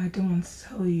reason why I didn't want to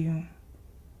tell you.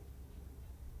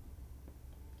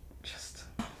 Just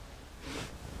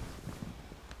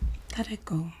let it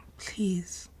go,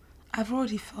 please. I've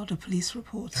already filed a police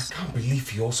report. I can't believe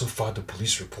he also filed a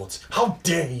police report. How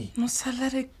dare he? Nosa,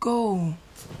 let it go.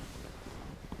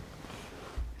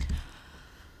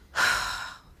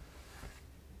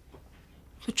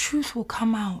 The truth will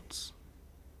come out.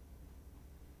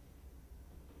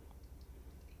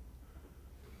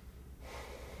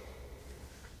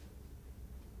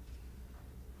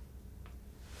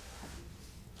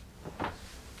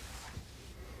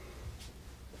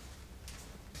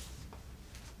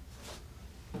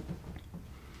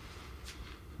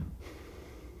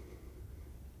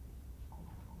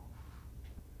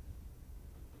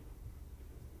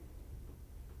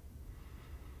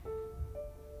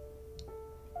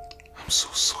 so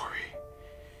sorry.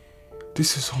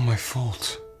 This is all my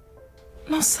fault.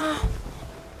 Nosa,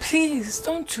 please,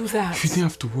 don't do that. If you didn't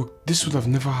have to work, this would have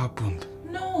never happened.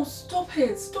 No, stop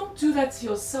it. Don't do that to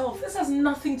yourself. This has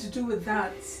nothing to do with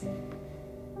that.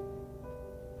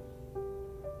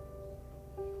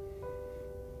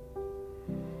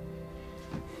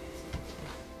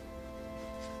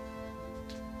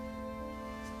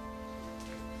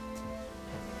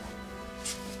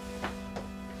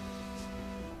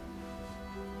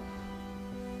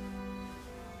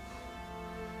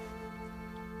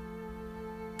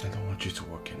 I don't want you to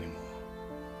work anymore.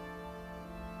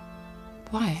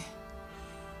 Why?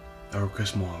 I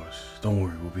request more hours. Don't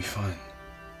worry, we'll be fine.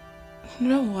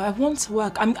 No, I want to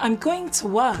work. I'm going to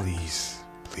work. Please,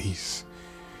 please.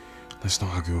 Let's not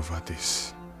argue over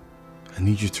this. I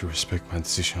need you to respect my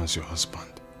decision as your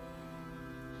husband.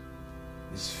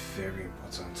 It's very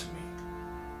important to me.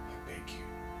 I beg you.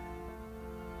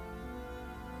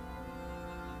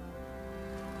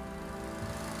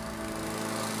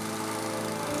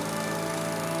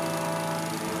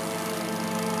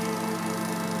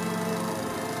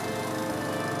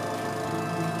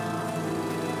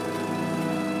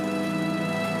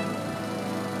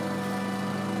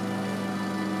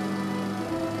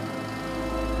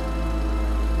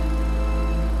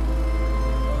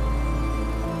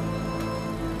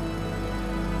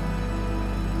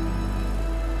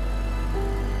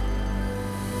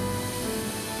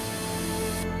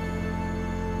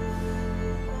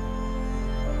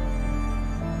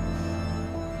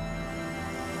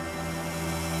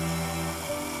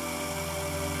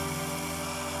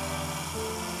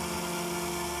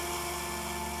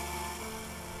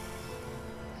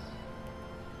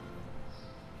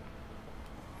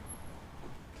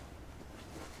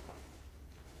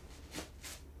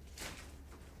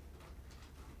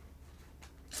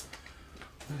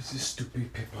 Where's this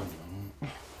stupid paper now?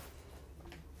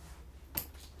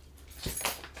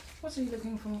 What are you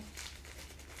looking for?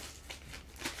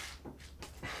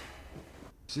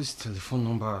 This telephone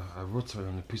number, I wrote it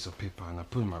on a piece of paper and I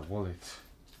put it in my wallet.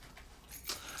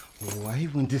 Why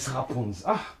when this happens?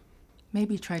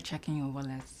 Maybe try checking your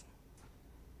wallet.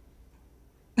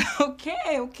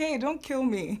 Okay, don't kill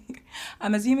me.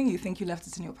 I'm assuming you think you left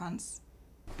it in your pants.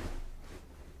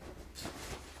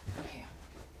 Okay.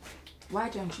 Why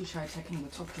don't you try checking the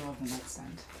top drawer of the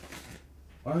nightstand?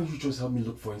 Why don't you just help me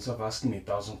look for it instead of asking me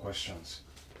 1,000 questions?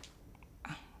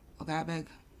 Okay, I beg.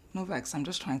 No vex, I'm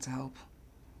just trying to help.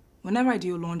 Whenever I do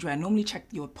your laundry, I normally check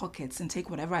your pockets and take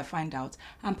whatever I find out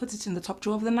and put it in the top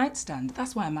drawer of the nightstand.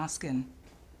 That's why I'm asking.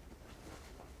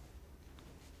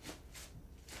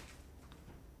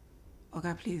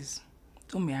 Okay, please,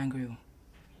 don't be angry.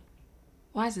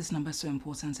 Why is this number so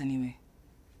important anyway?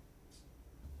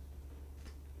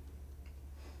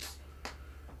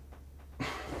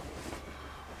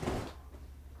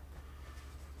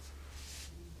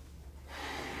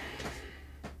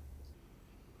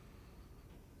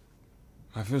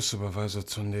 My field supervisor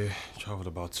Tunde traveled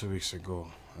about 2 weeks ago,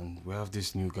 and we have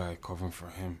this new guy covering for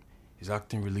him. He's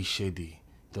acting really shady.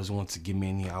 Doesn't want to give me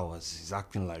any hours. He's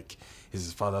acting like it's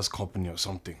his father's company or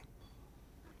something.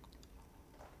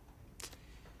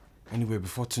 Anyway,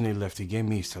 before Tunde left, he gave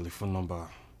me his telephone number,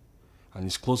 and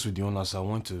he's close with the owner, so I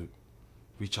want to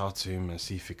reach out to him and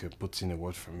see if he could put in a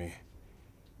word for me.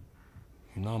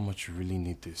 You know how much you really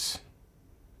need this.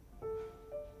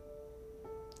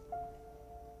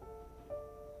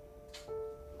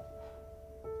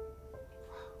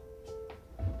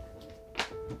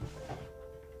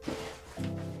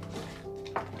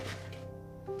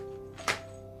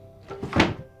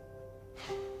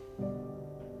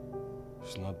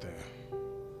 It's not there.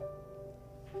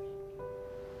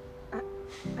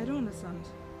 I don't understand.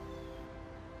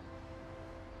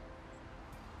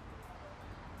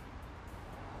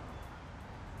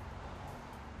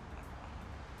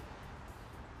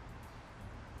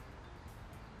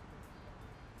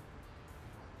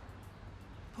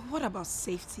 But what about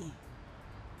safety?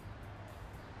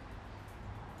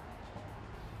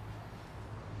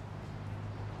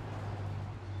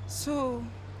 So,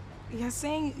 you're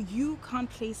saying you can't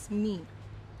place me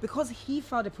because he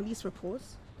filed a police report?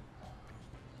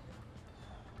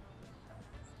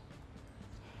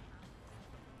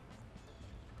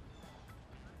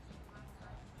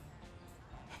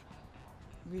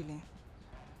 Really?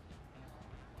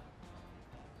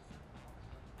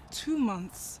 2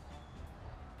 months?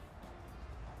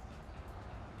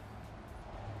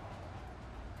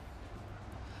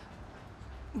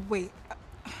 Wait.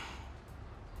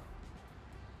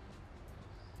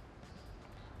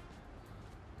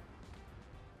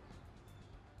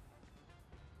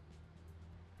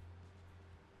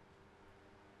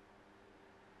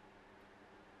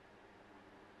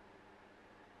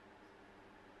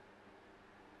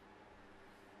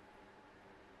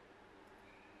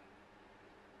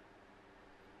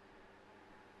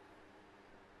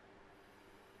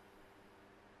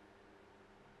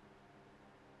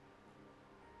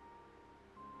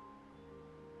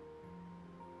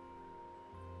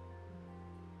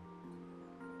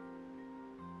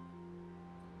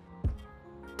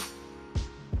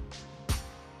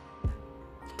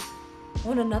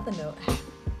 On another note,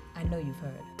 I know you've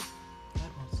heard.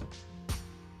 What?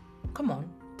 Come on.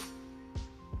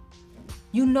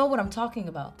 You know what I'm talking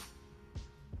about.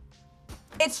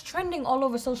 It's trending all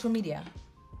over social media.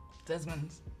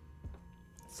 Desmond.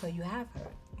 So you have heard.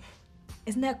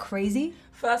 Isn't that crazy?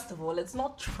 First of all, it's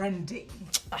not trending.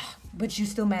 But you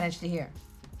still managed to hear.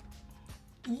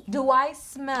 Do I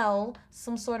smell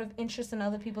some sort of interest in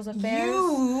other people's affairs?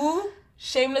 You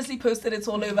shamelessly posted it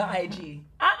all over IG.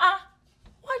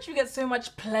 Why'd you get so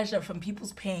much pleasure from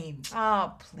people's pain?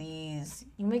 Oh, please.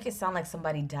 You make it sound like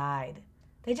somebody died.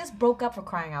 They just broke up, for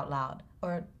crying out loud.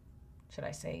 Or should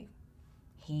I say,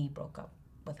 he broke up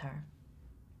with her.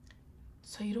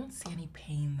 So you don't see any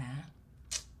pain there?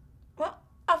 Well,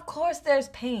 of course there's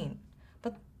pain.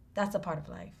 But that's a part of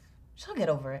life. She'll get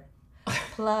over it.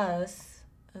 Plus,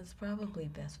 it's probably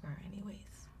best for her anyways.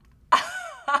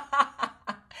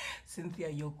 Cynthia,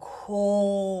 you're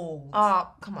cold. Oh,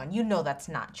 come on. You know that's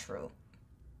not true.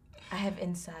 I have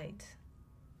insight.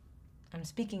 I'm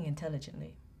speaking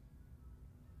intelligently.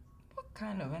 What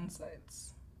kind of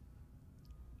insights?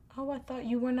 Oh, I thought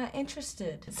you were not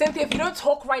interested. Cynthia, if you don't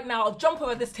talk right now, I'll jump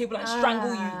over this table and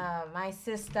strangle you. My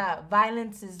sister,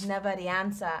 violence is never the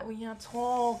answer. Oh, yeah,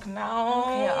 talk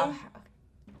now.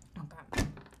 Okay.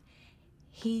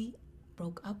 He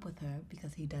broke up with her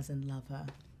because he doesn't love her.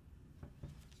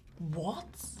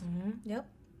 What? Yep.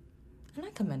 And I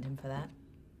commend him for that.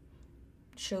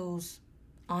 Shows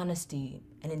honesty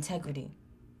and integrity.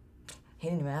 He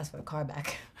didn't even ask for the car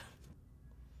back.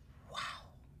 Wow.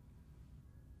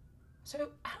 So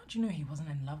how'd you know he wasn't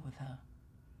in love with her?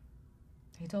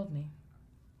 He told me.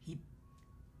 He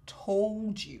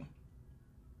told you?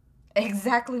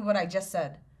 Exactly what I just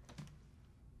said.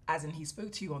 As in he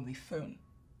spoke to you on the phone?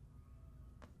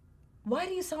 Why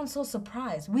do you sound so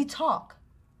surprised? We talk.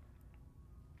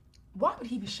 Why would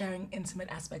he be sharing intimate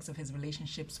aspects of his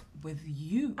relationships with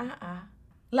you?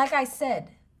 Like I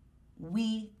said,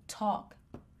 we talk.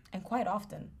 And quite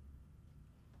often.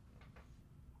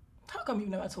 How come you've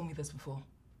never told me this before?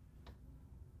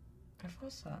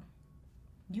 Efosa,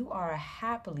 you are a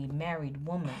happily married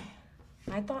woman.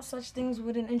 I thought such things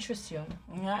wouldn't interest you.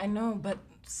 Yeah, I know, but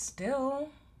still.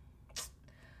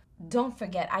 Don't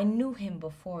forget, I knew him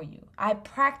before you. I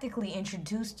practically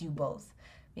introduced you both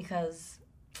because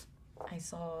I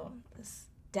saw this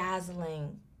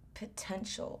dazzling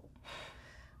potential,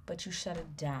 but you shut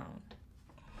it down.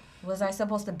 Was I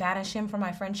supposed to banish him from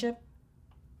my friendship?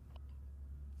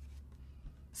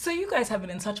 So you guys have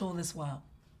been in touch all this while?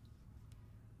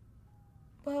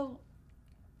 Well,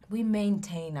 we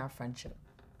maintain our friendship.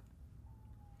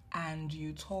 And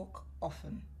you talk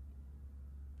often?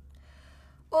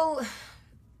 Well,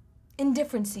 in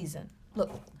different season.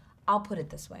 Look, I'll put it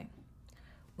this way.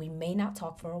 We may not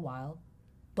talk for a while,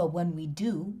 but when we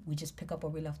do, we just pick up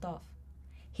where we left off.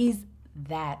 He's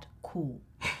that cool.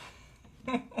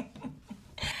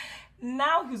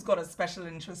 Now who's got a special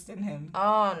interest in him?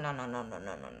 Oh,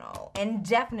 no. And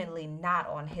definitely not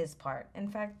on his part. In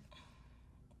fact,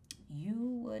 you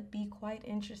would be quite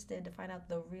interested to find out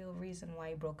the real reason why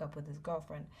he broke up with his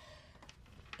girlfriend,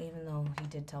 even though he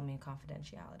did tell me in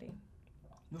confidentiality.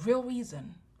 The real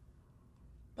reason?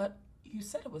 But you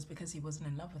said it was because he wasn't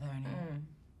in love with her anymore.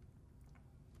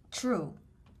 True.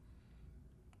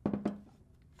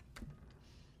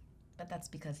 But that's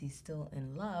because he's still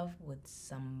in love with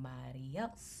somebody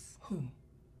else. Who?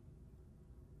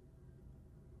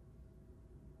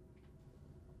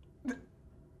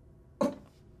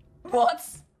 What?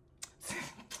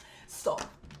 Stop.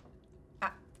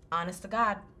 Honest to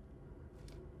God.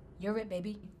 You're it,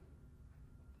 baby.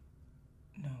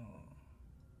 No.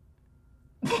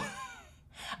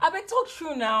 I been talk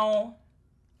true now.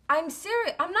 I'm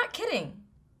serious. I'm not kidding.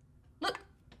 Look,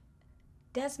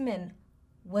 Desmond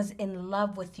was in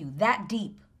love with you that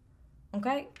deep,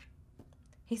 okay?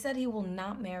 He said he will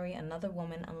not marry another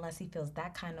woman unless he feels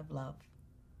that kind of love.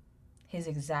 His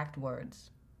exact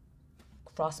words.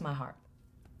 Cross my heart.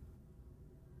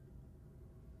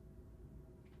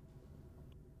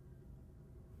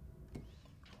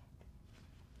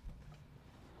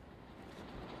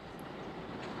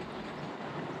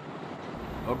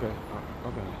 Okay.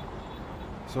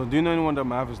 So do you know anyone that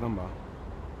might have his number?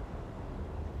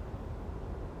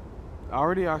 I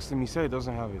already asked him, he said he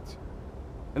doesn't have it.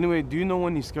 Anyway, do you know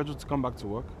when he's scheduled to come back to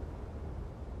work?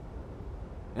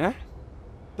 Eh?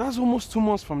 That's almost 2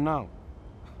 months from now.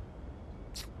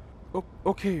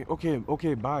 Okay,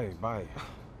 bye.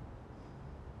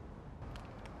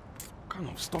 What kind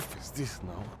of stuff is this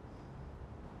now?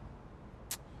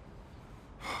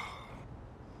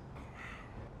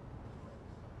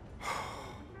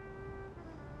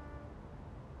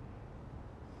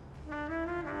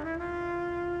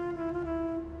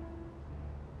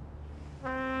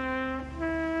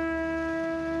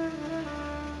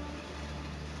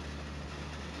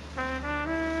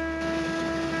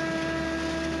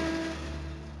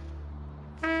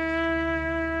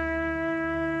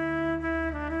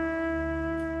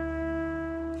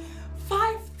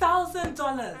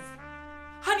 $1,000.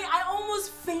 Honey, I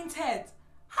almost fainted.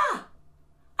 Ha!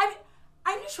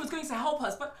 I knew she was going to help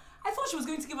us, but I thought she was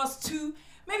going to give us $200,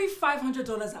 maybe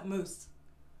 $500 at most.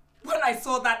 When I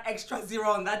saw that extra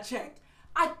zero on that check,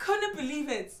 I couldn't believe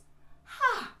it.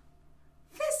 Ha!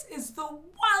 This is the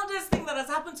wildest thing that has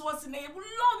happened to us in a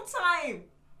long time.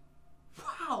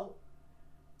 Wow.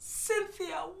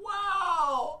 Cynthia,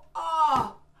 wow.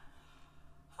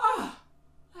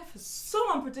 Life is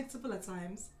so unpredictable at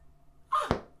times.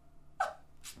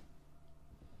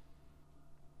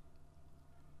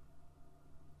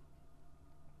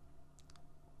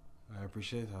 I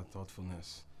appreciate her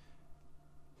thoughtfulness.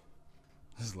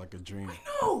 This is like a dream. I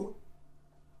know.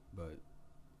 But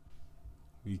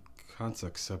we can't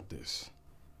accept this.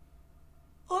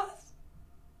 What?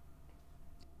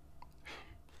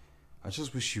 I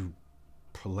just wish you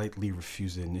politely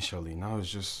refused it initially. Now it's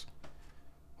just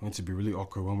going to be really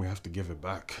awkward when we have to give it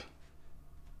back.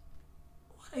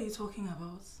 What are you talking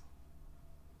about?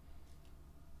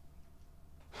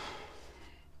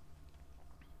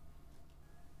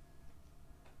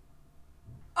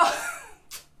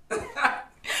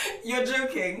 You're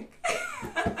joking.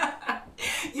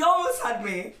 You almost had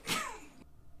me.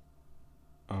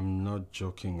 I'm not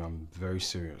joking. I'm very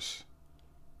serious.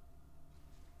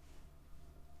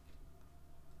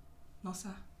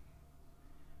 Nosa?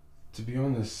 To be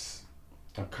honest,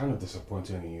 I'm kind of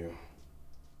disappointed in you.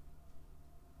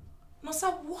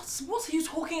 Nosa, what are you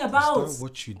talking about? Is that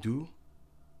what you do?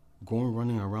 Going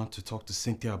running around to talk to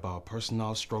Cynthia about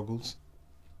personal struggles?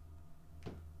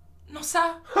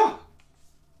 Nosa? Ha!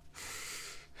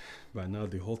 By now,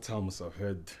 the whole town must have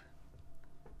heard.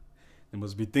 They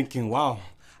must be thinking, wow,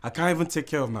 I can't even take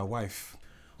care of my wife.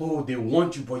 Oh, they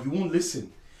want you, but you won't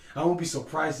listen. I won't be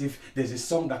surprised if there's a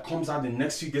song that comes out in the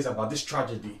next few days about this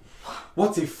tragedy.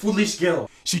 What a foolish girl.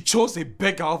 She chose a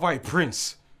beggar over a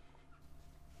prince.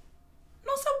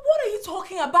 Nosa, what are you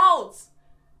talking about?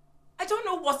 I don't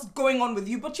know what's going on with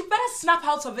you, but you better snap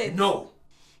out of it. No,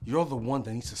 you're the one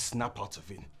that needs to snap out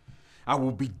of it. I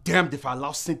will be damned if I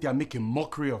allow Cynthia to make a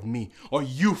mockery of me, or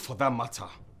you for that matter.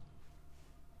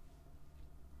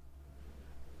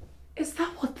 Is that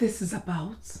what this is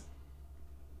about?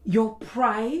 Your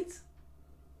pride?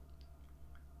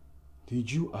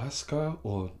 Did you ask her,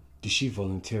 or did she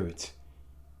volunteer it?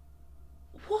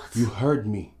 What? You heard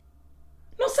me.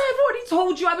 No, sir, I've already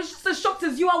told you. I was just as shocked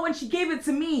as you are when she gave it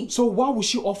to me. So why would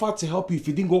she offer to help you if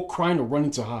you didn't go crying or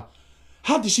running to her?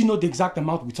 How did she know the exact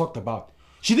amount we talked about?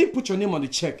 She didn't put your name on the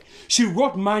check. She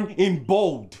wrote mine in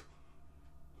bold.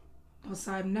 No,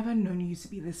 sir, I've never known you to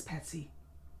be this petty.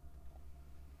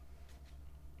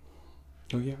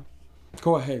 Oh yeah?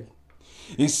 Go ahead.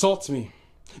 Insult me.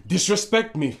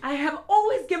 Disrespect me. I have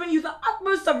always given you the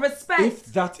utmost of respect. If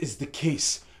that is the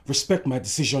case, respect my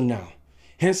decision now.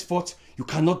 Henceforth, you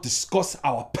cannot discuss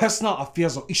our personal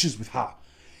affairs or issues with her.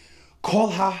 Call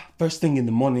her first thing in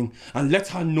the morning and let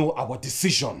her know our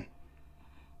decision.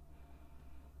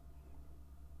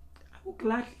 I will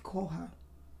gladly call her.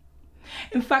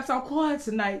 In fact, I'll call her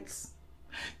tonight.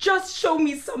 Just show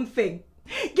me something.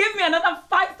 Give me another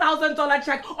 $5,000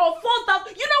 check or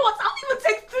 $4,000. You know what? I'll even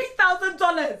take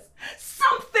 $3,000.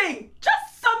 Something.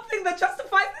 Just something that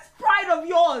justifies this pride of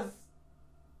yours.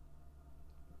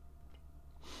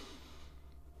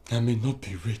 I may not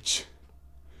be rich,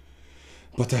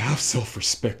 but I have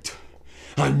self-respect.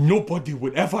 And nobody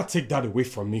would ever take that away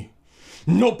from me.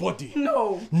 Nobody.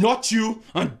 No. Not you,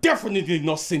 and definitely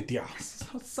not Cynthia. This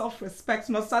is not self-respect,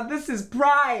 Nosa. This is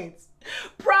pride.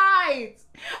 Pride.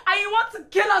 And you want to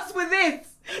kill us with it.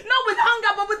 Not with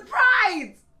hunger, but with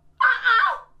pride.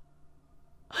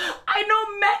 I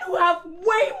know men who have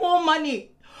way more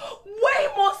money, way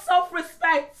more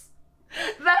self-respect,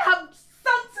 that have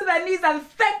sunk to their knees and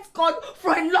thanked God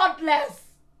for a lot less.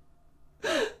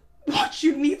 What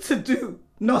you need to do,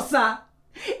 Nosa,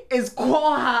 is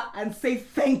call her and say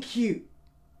thank you.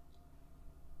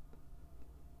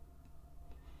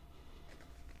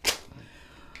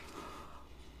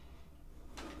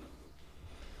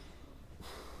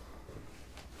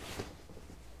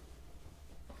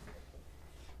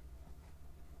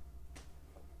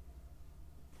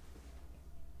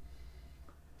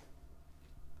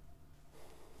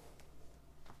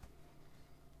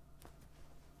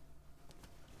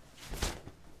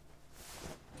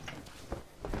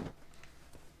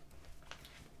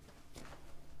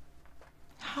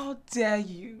 How dare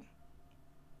you?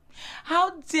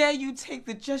 How dare you take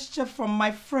the gesture from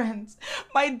my friend,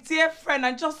 my dear friend,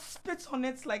 and just spit on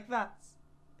it like that?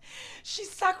 She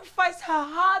sacrificed her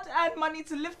hard-earned money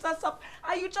to lift us up,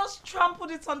 and you just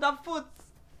trampled it underfoot.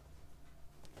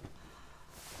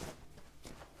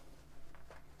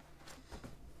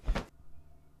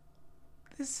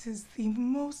 This is the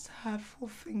most hurtful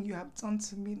thing you have done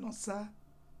to me, Nosa.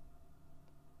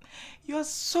 You're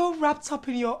so wrapped up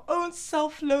in your own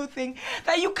self-loathing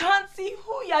that you can't see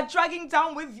who you're dragging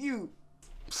down with you.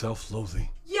 Self-loathing?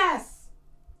 Yes!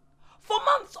 For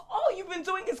months, all you've been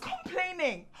doing is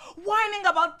complaining, whining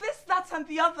about this, that, and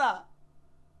the other.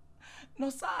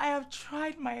 Nosa, I have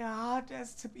tried my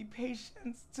hardest to be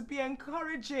patient, to be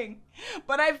encouraging,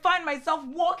 but I find myself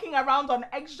walking around on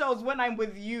eggshells when I'm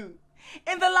with you.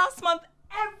 In the last month,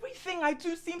 everything I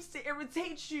do seems to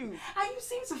irritate you, and you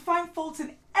seem to find fault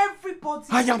in everybody.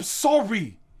 I am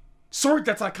sorry! Sorry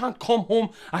that I can't come home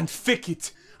and fake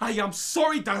it. I am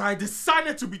sorry that I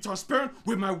decided to be transparent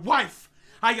with my wife.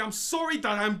 I am sorry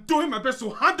that I'm doing my best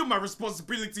to handle my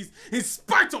responsibilities in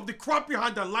spite of the crappy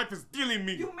hand that life is dealing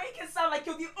me. You make it sound like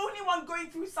you're the only one going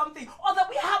through something, or that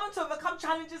we haven't overcome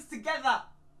challenges together.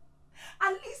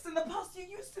 At least in the past you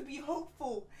used to be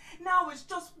hopeful. Now it's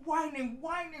just whining,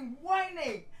 whining,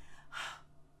 whining.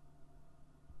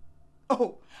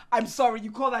 Oh, I'm sorry,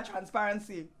 you call that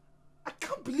transparency. I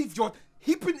can't believe you're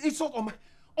heaping insult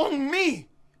on me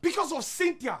because of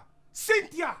Cynthia.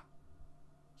 Cynthia!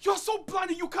 You're so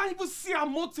blind you can't even see her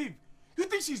motive. You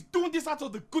think she's doing this out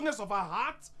of the goodness of her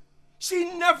heart? She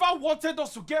never wanted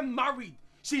us to get married.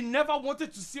 She never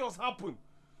wanted to see us happen.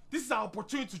 This is our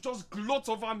opportunity to just gloat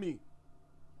over me.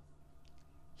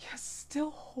 You're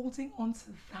still holding on to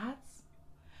that?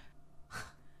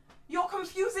 You're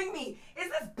confusing me. Is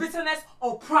this bitterness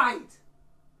or pride?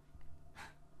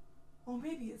 Or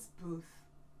maybe it's both.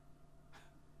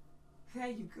 There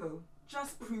you go.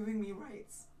 Just proving me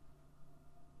right.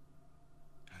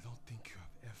 I don't think you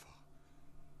have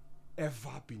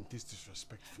ever been this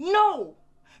disrespectful. No!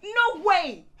 No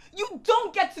way! You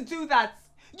don't get to do that!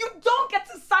 You don't get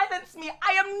to silence me!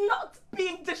 I am not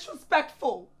being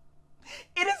disrespectful!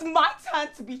 It is my turn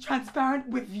to be transparent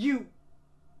with you.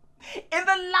 In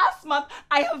the last month,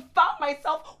 I have found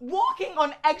myself walking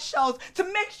on eggshells to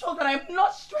make sure that I'm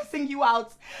not stressing you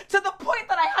out, to the point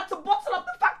that I had to bottle up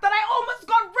the fact that I almost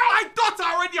got raped! I thought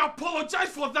I already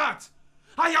apologized for that!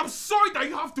 I am sorry that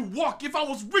you have to walk. If I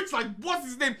was rich like what's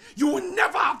his name, you would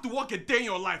never have to walk a day in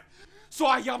your life. So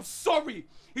I am sorry.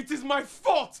 It is my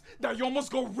fault that you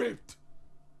almost got raped.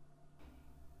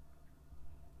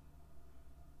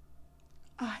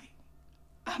 I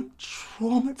am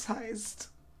traumatized.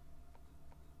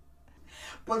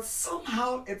 But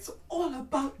somehow it's all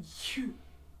about you.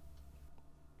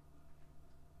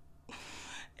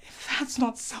 If that's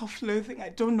not self-loathing, I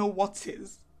don't know what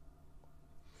is.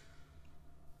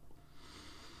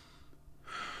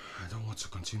 I don't want to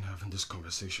continue having this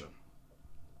conversation.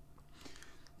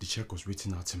 The check was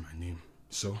written out in my name.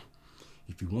 So,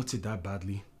 if you want it that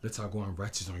badly, let her go and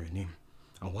write it on your name.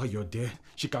 And while you're there,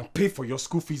 she can pay for your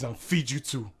school fees and feed you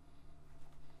too.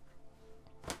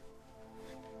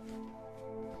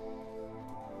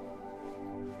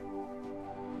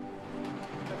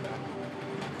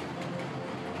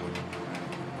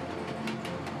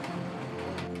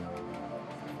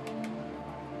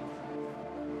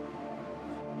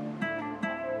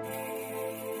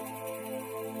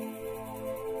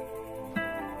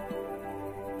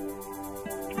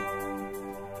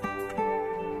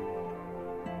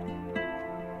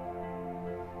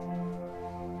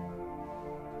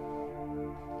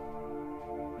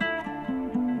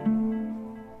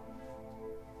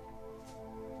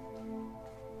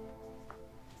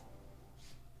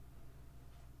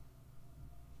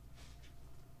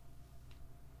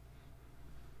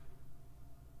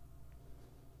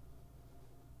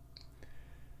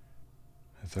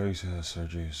 I thought you said the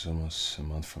surgery is almost a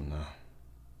month from now.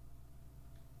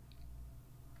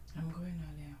 I'm going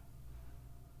earlier.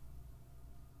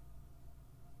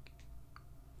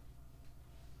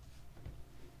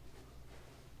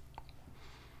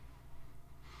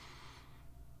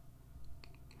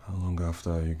 How long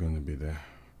after are you going to be there?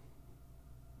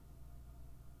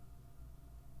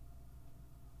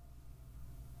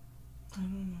 I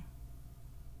don't know.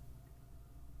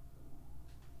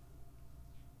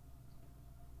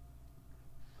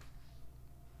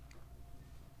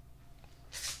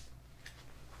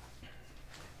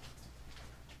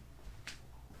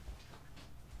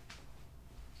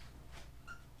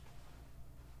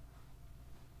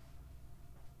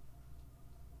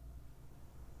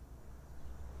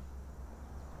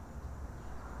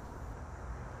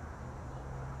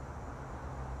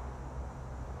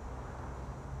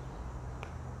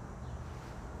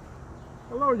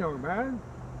 Hello, young man.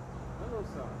 Hello,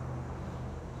 sir.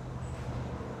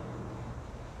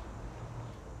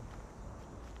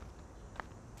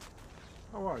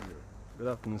 How are you? Good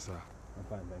afternoon, sir. I'm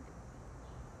fine, thank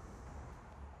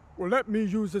Well, let me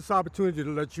use this opportunity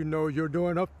to let you know you're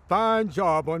doing a fine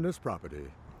job on this property.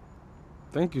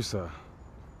 Thank you, sir.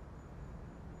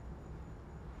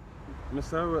 Miss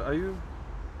Sarah, are you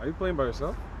playing by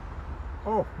yourself?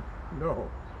 Oh, no.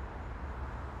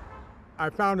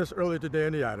 I found this earlier today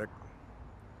in the attic.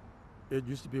 It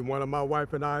used to be one of my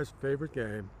wife and I's favorite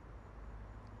games.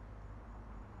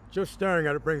 Just staring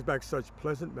at it brings back such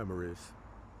pleasant memories.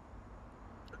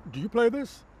 Do you play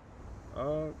this?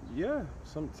 Yeah,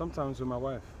 sometimes with my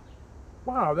wife.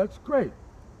 Wow, that's great.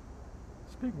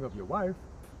 Speaking of your wife,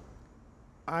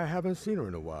 I haven't seen her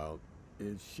in a while.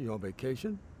 Is she on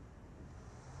vacation?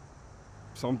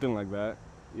 Something like that,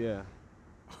 yeah.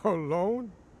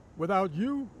 Alone? Without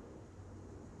you?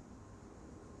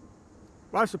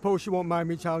 Well, I suppose she won't mind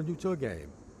me challenging you to a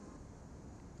game.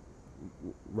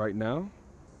 Right now?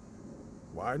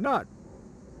 Why not?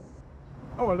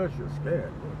 Oh, unless you're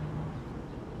scared.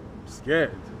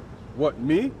 Scared? What,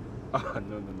 me?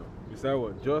 No. Is that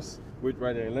what? Just wait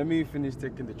right there. Let me finish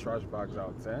taking the trash bags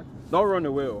out, eh? Don't run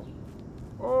away.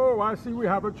 Oh, I see we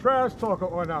have a trash talker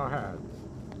on our hands.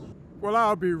 Well,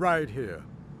 I'll be right here.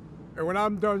 And when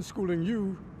I'm done schooling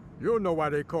you, you'll know why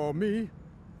they call me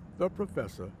the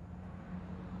professor.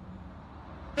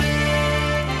 Oh,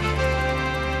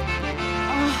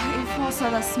 Efosa,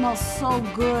 that smells so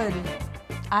good.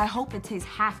 I hope it tastes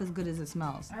half as good as it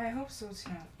smells. I hope so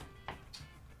too.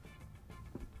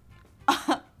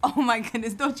 Oh my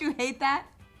goodness, don't you hate that?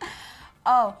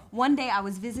 Oh, one day I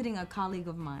was visiting a colleague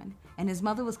of mine, and his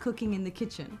mother was cooking in the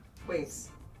kitchen. Wait,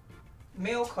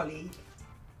 male colleague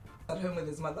at home with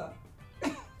his mother.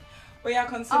 But yeah,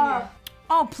 continue.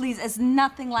 Oh, please, it's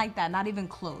nothing like that, not even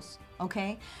close,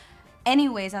 okay?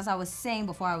 Anyways, as I was saying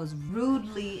before I was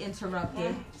rudely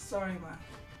interrupted. Sorry,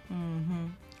 ma.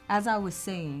 As I was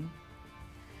saying,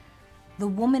 the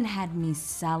woman had me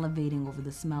salivating over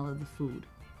the smell of the food.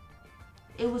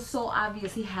 It was so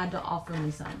obvious he had to offer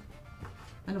me some.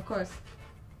 And of course,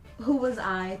 who was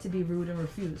I to be rude and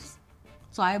refuse?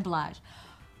 So I obliged.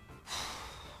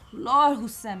 Lord, who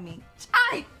sent me?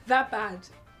 Aye, that bad.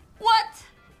 What?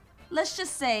 Let's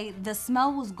just say the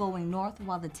smell was going north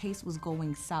while the taste was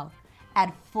going south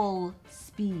at full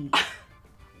speed.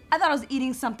 I thought I was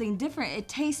eating something different. It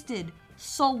tasted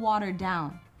so watered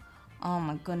down. Oh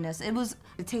my goodness.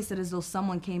 It tasted as though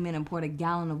someone came in and poured a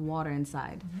gallon of water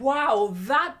inside. Wow,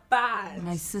 that bad.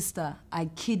 My sister, I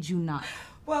kid you not.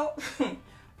 Well,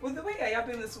 with the way I am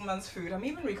in this woman's food, I'm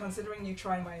even reconsidering you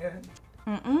trying my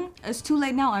own. It's too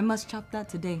late now. I must chop that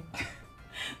today.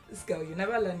 This girl, you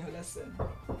never learn your lesson.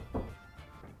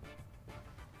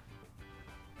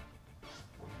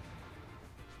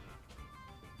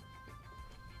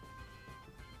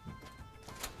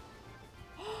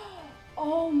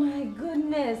 Oh my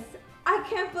goodness. I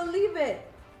can't believe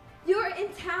it. You're in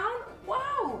town?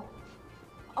 Wow.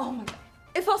 Oh my God.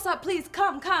 Efosa, please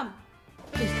come.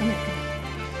 Please come in.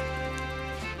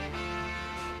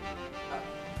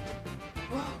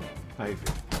 Hi.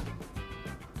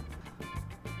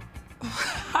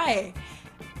 Hi.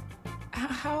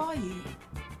 How are you?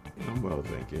 I'm well,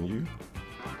 thanking you.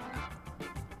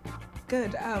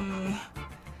 Good.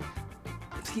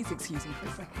 Please excuse me for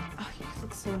a second. Oh, you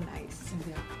look so nice.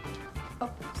 Cynthia. Oh,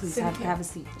 please Cynthia. have a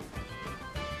seat.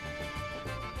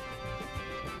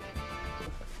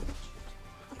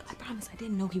 Look, I promise I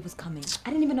didn't know he was coming. I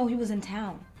didn't even know he was in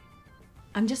town.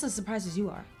 I'm just as surprised as you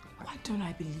are. Why don't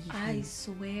I believe you? I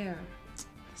swear.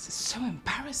 This is so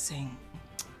embarrassing.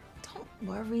 Don't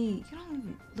worry. You don't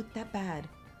even look that bad.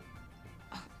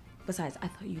 Oh, besides, I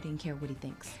thought you didn't care what he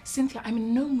thinks. Cynthia, I'm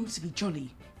in no mood to be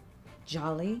jolly.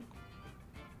 Jolly?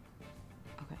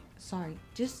 Okay, sorry.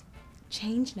 Just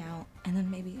change now and then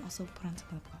maybe also put on some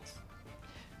lip gloss.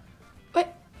 Wait,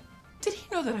 did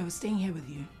he know that I was staying here with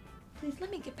you? Please,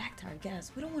 let me get back to our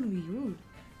guest. We don't want to be rude.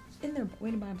 He's in there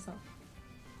waiting by himself.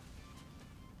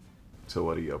 So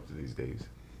what are you up to these days?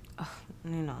 Oh,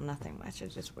 nothing much. I'm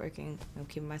just working. I'm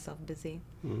keeping myself busy.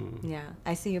 Yeah,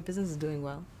 I see your business is doing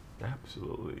well.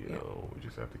 Absolutely, you know, we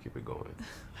just have to keep it going.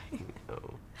 You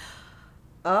know.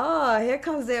 Oh, here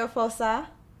comes the Efosa.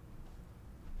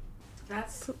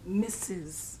 That's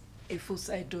Mrs.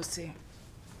 Efosa Edose.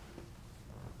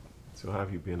 So how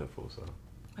have you been, Efosa?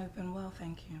 I've been well,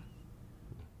 thank you.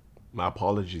 My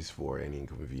apologies for any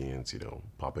inconvenience,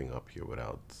 popping up here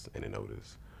without any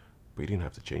notice. But you didn't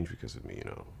have to change because of me,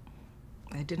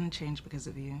 I didn't change because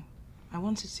of you. I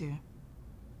wanted to.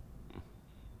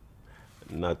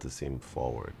 Not to seem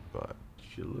forward, but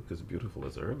you look as beautiful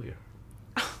as earlier.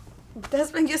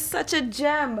 Desmond, you're such a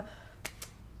gem.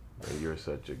 And you're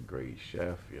such a great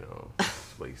chef,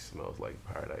 This place smells like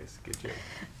paradise kitchen.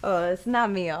 Oh, it's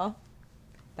not me, y'all.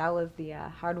 That was the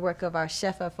hard work of our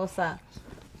chef Efosa.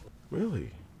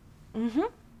 Really? Mm-hmm.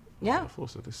 Yeah.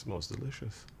 Efosa, this smells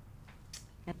delicious.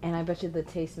 And I bet you the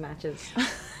taste matches.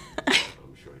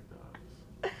 I'm sure it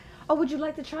does. Oh, would you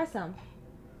like to try some?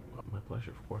 Well, my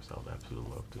pleasure, of course. I would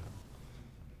absolutely love to.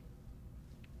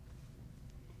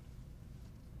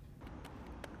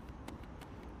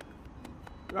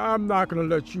 I'm not gonna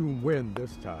let you win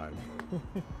this time.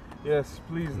 Yes,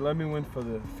 please let me win for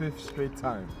the 5th straight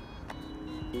time.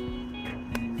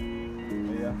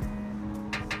 Yeah.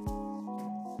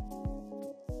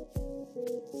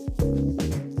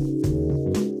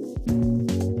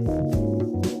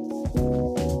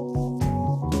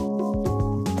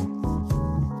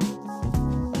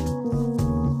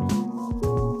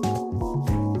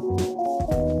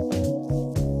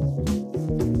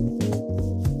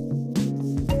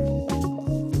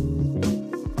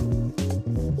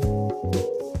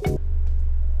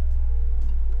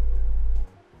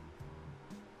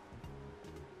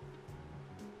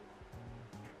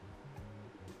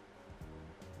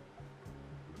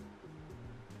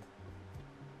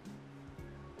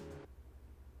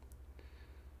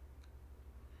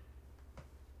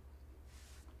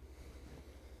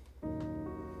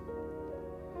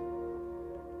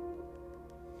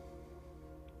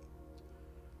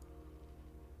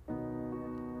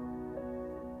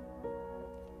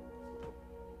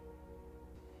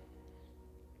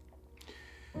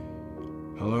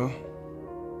 Hello?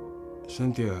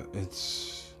 Cynthia,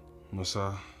 it's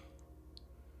Nosa.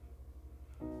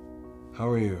 How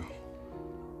are you?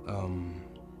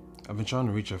 I've been trying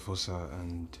to reach Efosa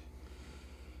and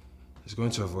it's going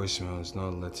to a voicemail. It's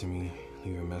not letting me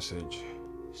leave a message.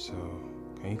 So,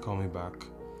 can you call me back?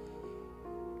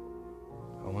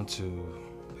 I want to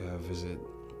pay a visit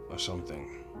or something.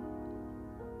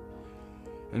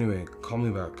 Anyway, call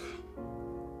me back.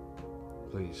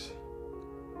 Please.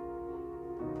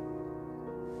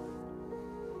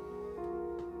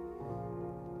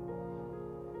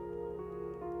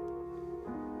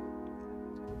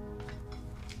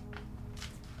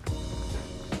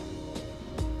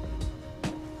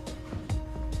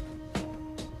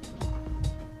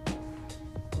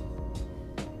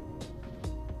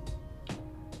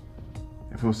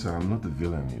 Efosa, I'm not the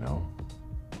villain, you know?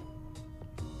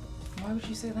 Why would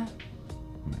you say that?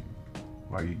 I mean,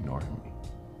 why are you ignoring me?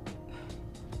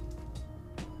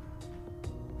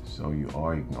 So you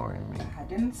are ignoring me. I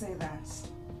didn't say that.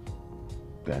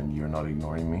 Then you're not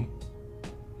ignoring me?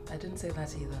 I didn't say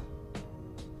that either.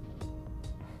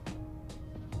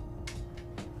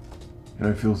 You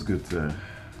know, it feels good to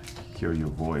hear your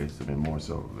voice, I mean, more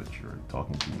so that you're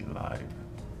talking to me live.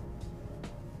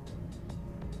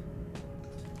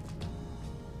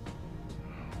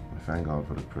 Thank God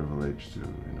for the privilege to,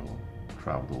 you know,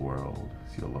 travel the world,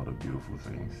 see a lot of beautiful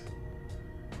things.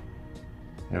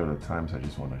 You know, at times I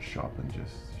just want to shop and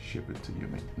just ship it to you,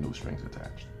 no strings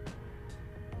attached.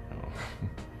 You know,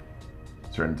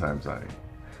 certain times I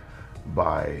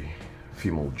buy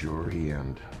female jewelry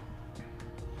and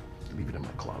leave it in my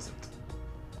closet.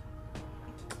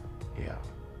 Yeah.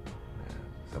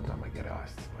 Sometimes I get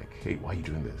asked, like, hey, why are you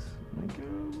doing this? Like,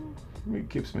 it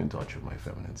keeps me in touch with my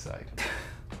feminine side.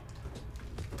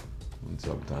 And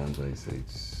sometimes I say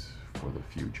it's for the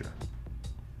future.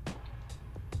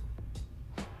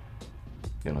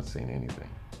 You're not saying anything.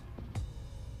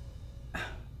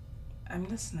 I'm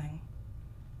listening.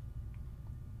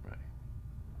 Right.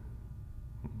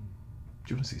 Do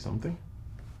you want to see something?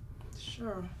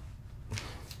 Sure.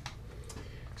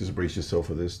 Just brace yourself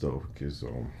for this, though, because I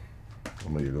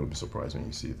know you're going to be surprised when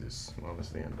you see this,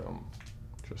 honestly, and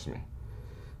trust me.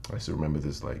 I still remember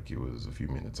this like it was a few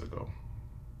minutes ago.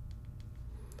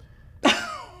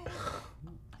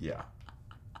 Yeah.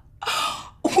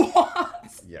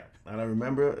 What? Yeah. And I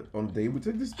remember on the day we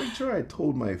took this picture, I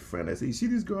told my friend, I said, you see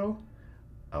this girl?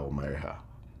 I will marry her.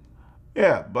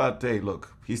 Yeah, but hey,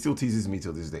 look, he still teases me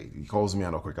till this day. He calls me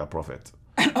an Okrika prophet.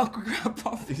 An Okrika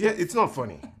prophet? Yeah, it's not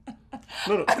funny.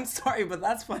 No. I'm sorry, but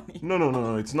that's funny.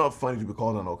 No. It's not funny to be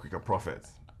called an Okrika prophet.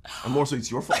 And more so, it's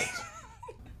your fault.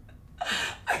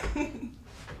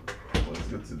 Well, it's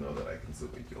good to know that I can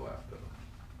still make you laugh, though.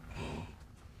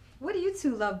 What do you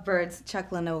two lovebirds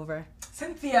chuckling over?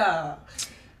 Cynthia!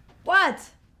 What?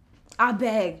 I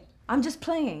beg. I'm just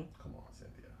playing. Come on,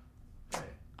 Cynthia. Hey.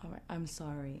 All right, I'm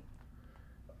sorry.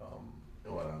 You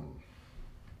know what,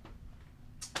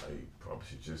 I probably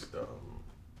should just, go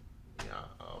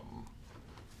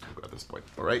at this point,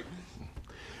 all right?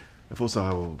 Efosa,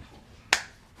 I will...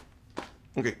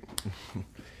 Okay.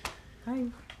 Hi.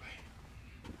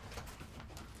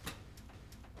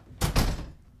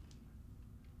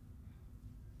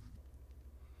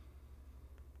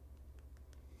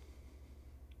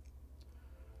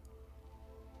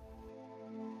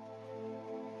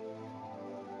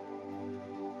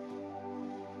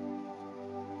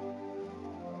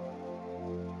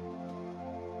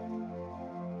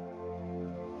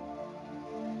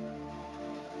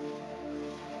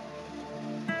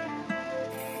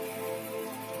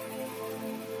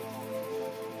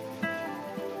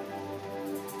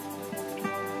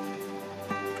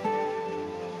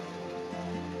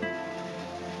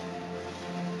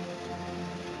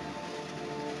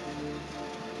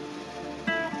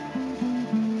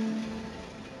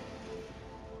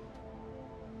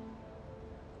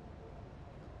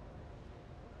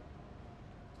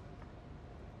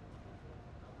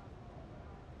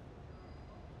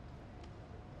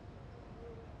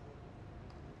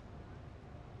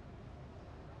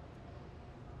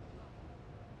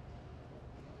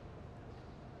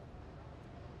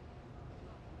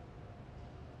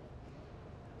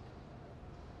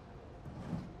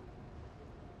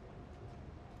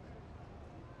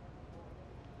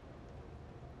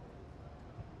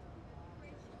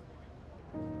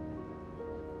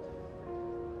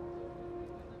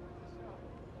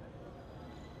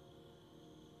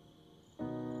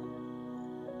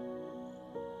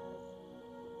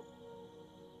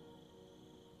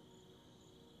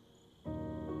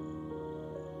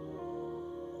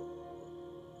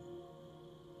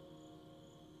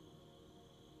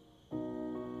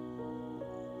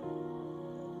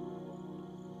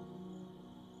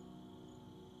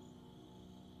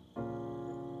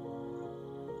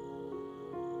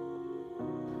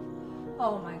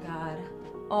 Oh my god.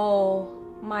 Oh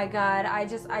my god. I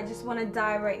just want to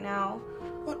die right now.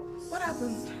 What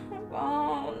happened?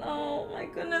 Oh no, my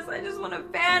goodness. I just want to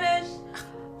vanish.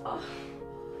 Oh.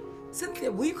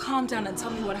 Cynthia, will you calm down and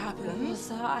tell me what happened?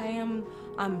 Nosa,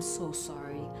 I'm so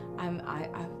sorry. I'm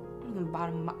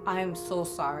so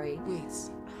sorry. Wait,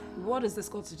 what has this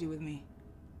got to do with me?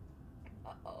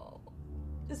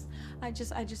 I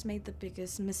just made the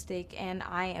biggest mistake, and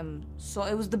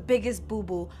it was the biggest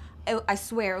boo-boo. I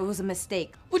swear it was a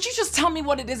mistake. Would you just tell me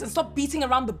what it is and stop beating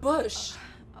around the bush?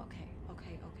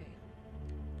 Okay.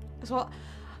 So,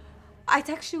 I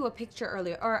texted you a picture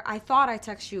earlier, or I thought I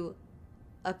texted you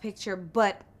a picture,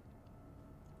 but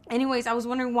anyways, I was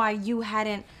wondering why you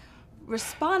hadn't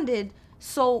responded,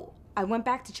 so I went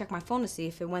back to check my phone to see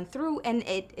if it went through, and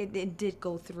it did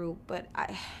go through, but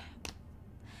I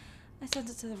sent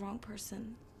it to the wrong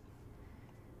person.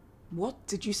 What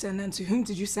did you send and to whom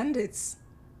did you send it?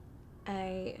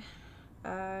 I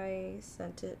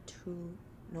sent it to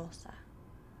Nosa.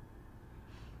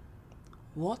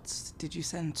 What did you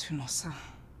send to Nosa?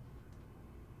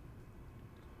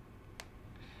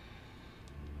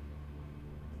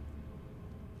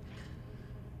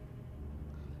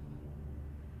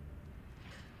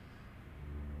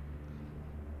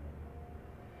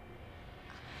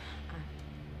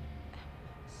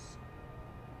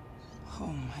 Oh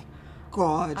my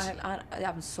God.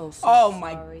 I'm so oh sorry.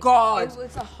 My God. It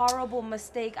was a horrible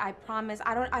mistake, I promise.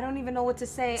 I don't even know what to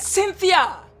say.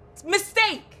 Cynthia!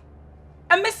 Mistake!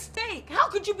 A mistake! How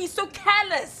could you be so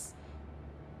careless?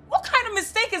 What kind of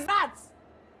mistake is that?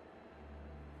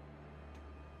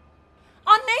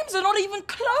 Our names are not even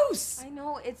close. I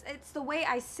know, it's the way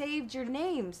I saved your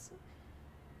names.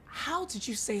 How did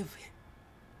you save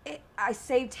it? I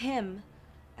saved him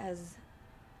as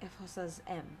Efosa's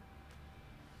M.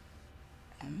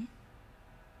 M?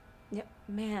 Yeah,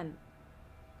 man.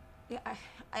 Yeah,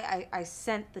 I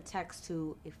sent the text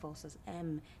to Efosa's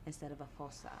M instead of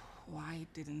Efosa. Why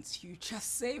didn't you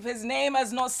just save his name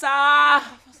as Nosa?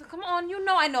 Efosa, come on, you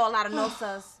know I know a lot of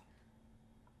Nosas.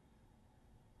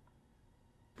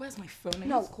 Where's my phone?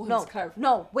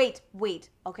 No, wait,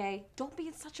 okay? Don't be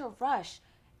in such a rush.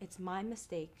 It's my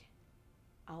mistake.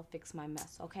 I'll fix my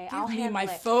mess, okay? I'll handle my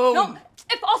it. phone. No,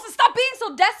 Efosa, stop being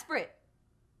so desperate.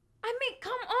 I mean,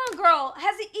 come on, girl.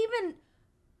 Has he even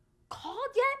called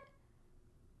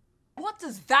yet? What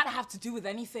does that have to do with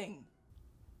anything?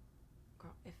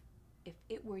 Girl, if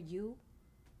it were you,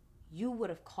 you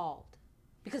would have called.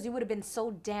 Because you would have been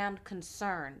so damned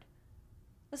concerned.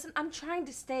 Listen, I'm trying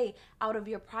to stay out of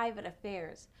your private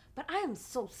affairs, but I am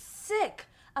so sick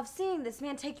of seeing this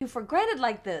man take you for granted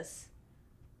like this.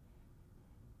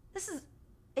 This is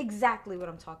exactly what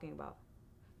I'm talking about.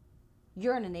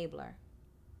 You're an enabler.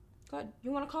 Go ahead.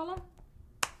 You want to call him?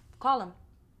 Call him.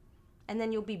 And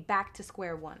then you'll be back to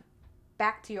square one.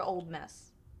 Back to your old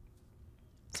mess.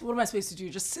 So what am I supposed to do?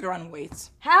 Just sit around and wait?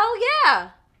 Hell yeah!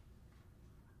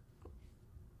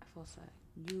 Efosa,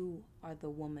 you are the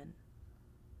woman.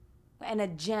 And a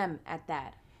gem at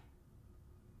that.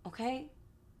 Okay?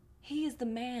 He is the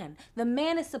man. The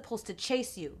man is supposed to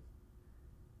chase you.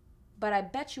 But I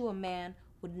bet you a man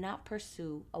would not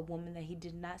pursue a woman that he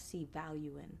did not see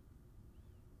value in.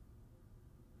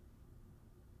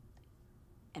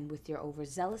 And with your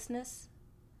overzealousness,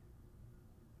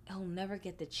 he'll never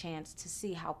get the chance to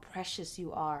see how precious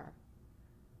you are.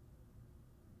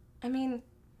 I mean,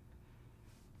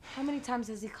 how many times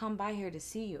has he come by here to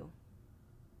see you?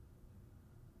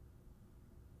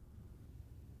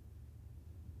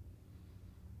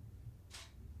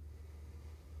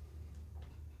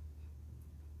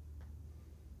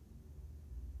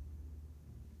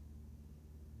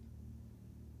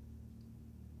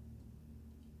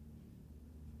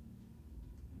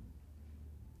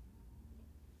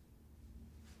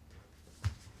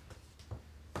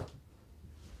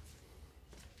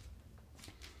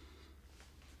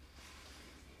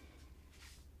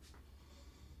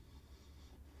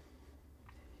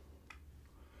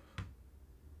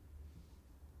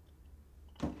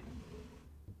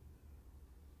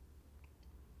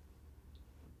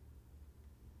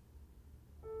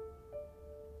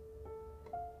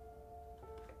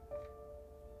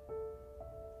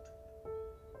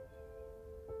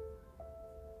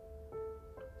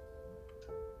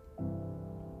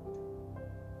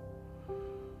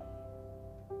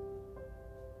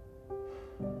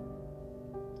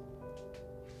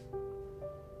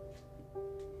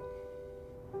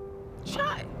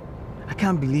 I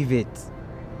can't believe it.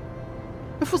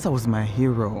 Efosa was my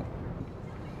hero.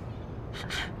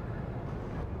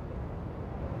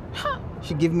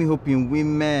 She gave me hope in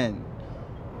women.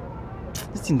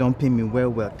 This thing don't pay me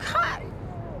well.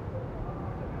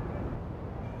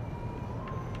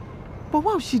 But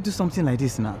why would she do something like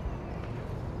this now?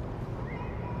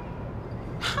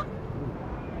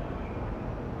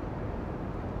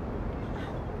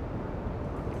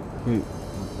 Wait,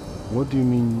 what do you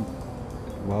mean,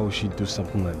 why would she do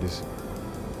something like this?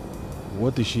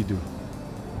 What did she do?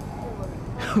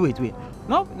 Wait.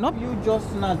 Not you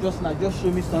just show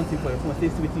me something for your phone, say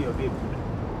with your babe.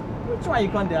 Which one you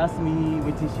can't ask me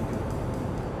what did she do?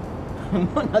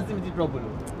 I'm not asking me the trouble.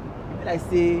 When I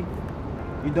say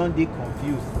you don't get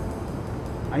confused,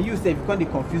 and you say you can't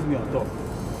confuse me on top.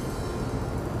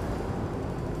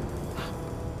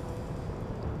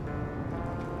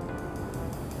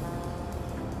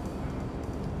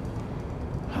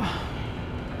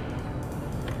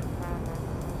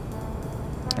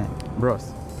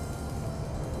 Bros,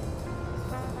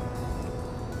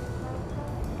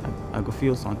 I go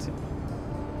feel something.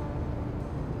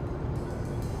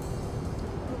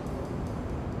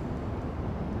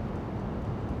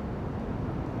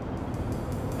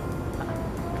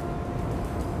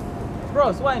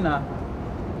 Bros, why now?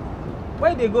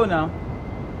 Where they go now?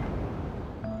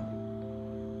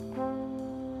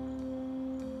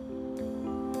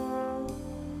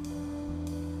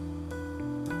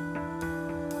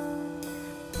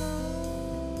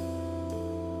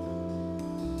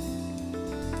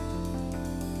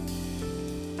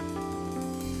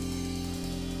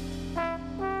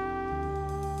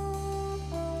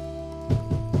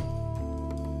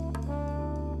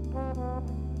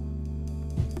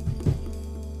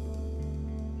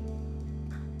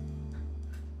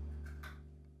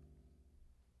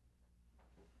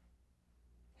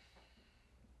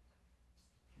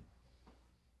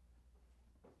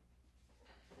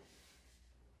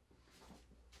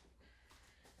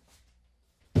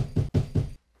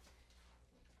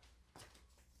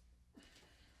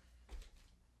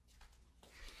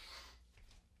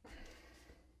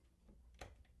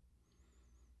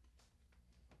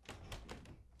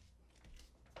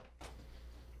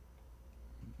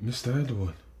 Mr.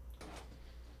 Edward.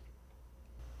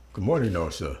 Good morning,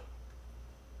 Nosa.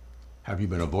 Have you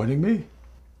been avoiding me?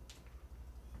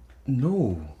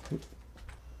 No.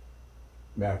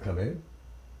 May I come in?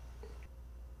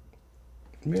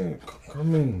 Man,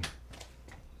 come in.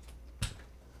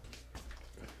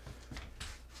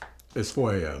 It's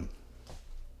 4 a.m.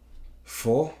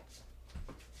 4?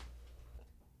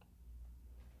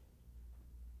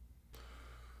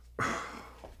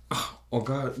 Oh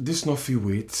God, this not feel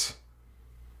wait.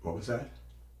 What was that?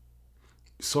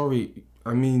 Sorry,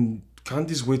 I mean, can't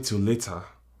this wait till later?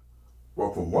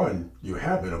 Well, for one, you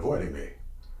have been avoiding me.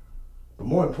 But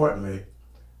more importantly,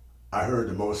 I heard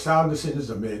the most sound decisions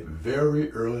are made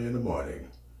very early in the morning,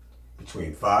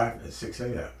 between 5 and 6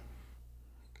 a.m.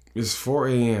 It's 4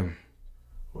 a.m.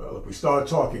 Well, if we start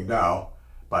talking now,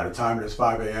 by the time it's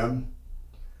 5 a.m.,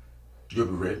 you'll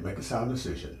be ready to make a sound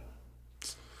decision.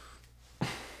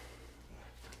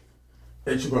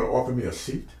 Ain't you going to offer me a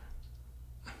seat?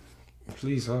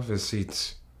 Please have a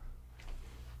seat.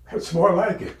 It's more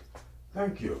like it.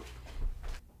 Thank you.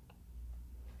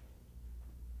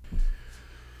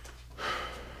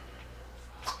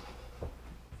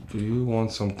 Do you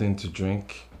want something to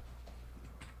drink?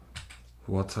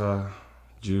 Water,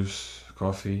 juice,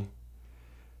 coffee,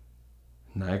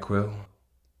 NyQuil?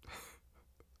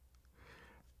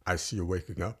 I see you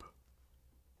waking up.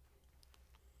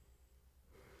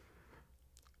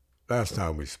 Last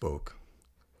time we spoke,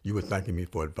 you were thanking me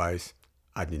for advice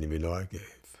I didn't even know I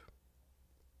gave.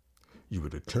 You were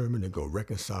determined to go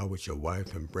reconcile with your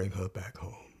wife and bring her back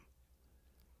home.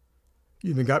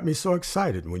 You even got me so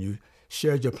excited when you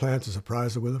shared your plan to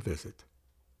surprise her with a visit.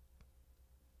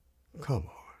 Come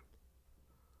on.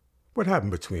 What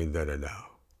happened between then and now?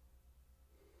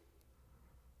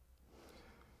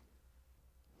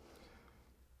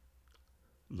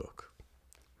 Look,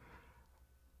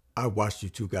 I watched you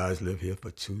two guys live here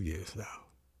for 2 years now,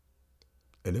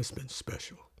 and it's been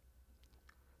special.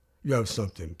 You have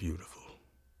something beautiful.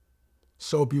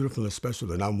 So beautiful and special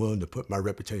that I'm willing to put my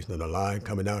reputation on the line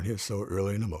coming out here so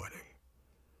early in the morning.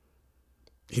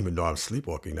 Even though I'm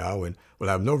sleepwalking now and will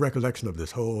have no recollection of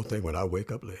this whole thing when I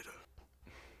wake up later.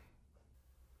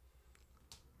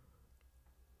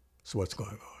 So what's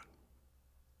going on?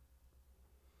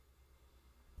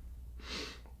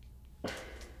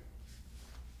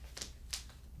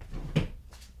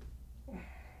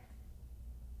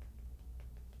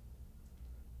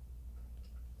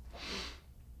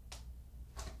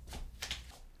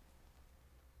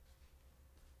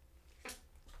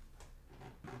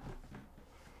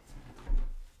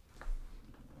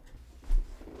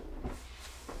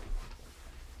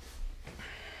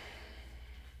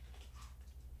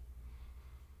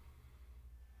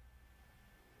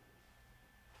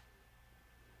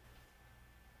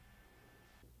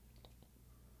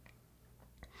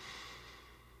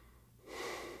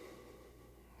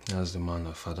 That's the man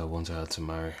her father wanted her to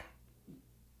marry.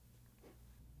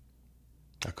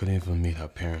 I couldn't even meet her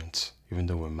parents, even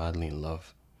though we're madly in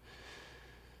love.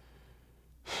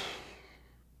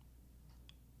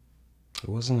 It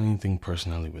wasn't anything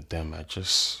personally with them.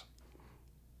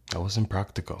 I wasn't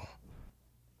practical.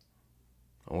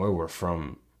 And where we're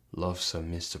from, love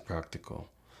submits to practical.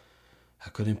 I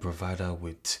couldn't provide her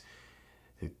with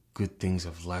the good things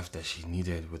of life that she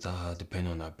needed without her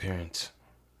depending on her parents.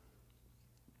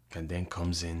 And then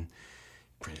comes in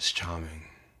Prince Charming,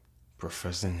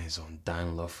 professing his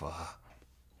undying love for her.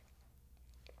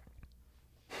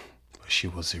 But she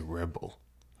was a rebel.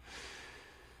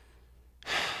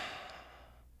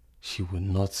 She would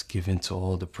not give in to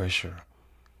all the pressure.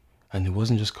 And it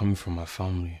wasn't just coming from her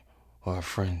family or her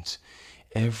friends.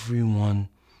 Everyone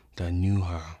that knew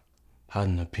her had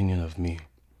an opinion of me.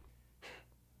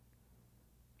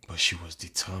 But she was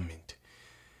determined.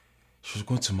 She was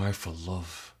going to marry for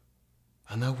love.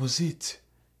 And that was it.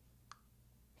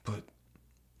 But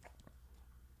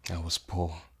I was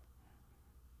poor.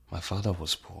 My father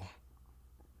was poor.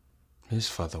 His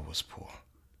father was poor.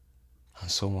 And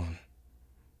so on.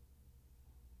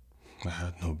 I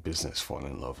had no business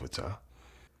falling in love with her.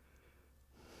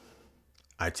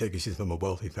 I take it she's from a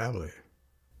wealthy family.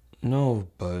 No,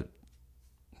 but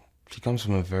she comes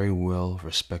from a very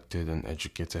well-respected and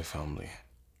educated family.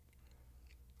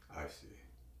 I see.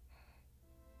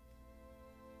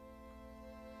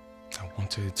 I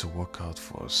wanted it to work out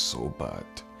for us so bad.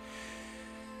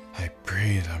 I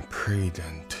prayed and prayed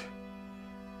and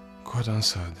God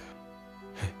answered.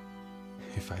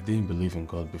 If I didn't believe in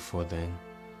God before then,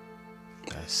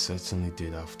 I certainly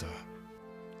did after.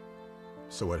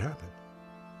 So what happened?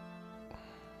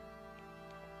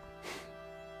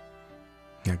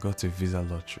 I got a visa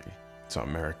lottery to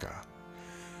America.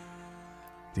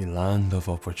 The land of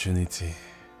opportunity.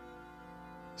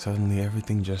 Suddenly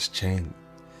everything just changed.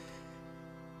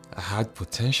 I had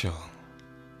potential.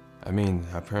 I mean,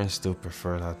 her parents still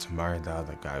preferred her to marry the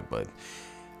other guy, but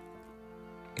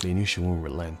they knew she wouldn't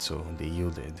relent, so they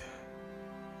yielded.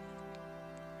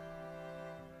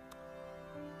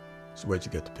 So where'd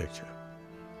you get the picture?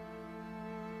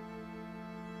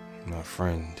 My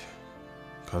friend,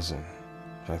 cousin,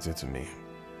 sent it to me.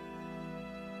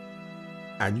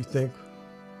 And you think,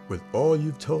 with all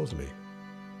you've told me,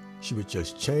 she would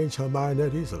just change her mind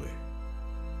that easily?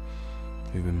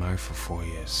 We've been married for 4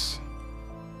 years.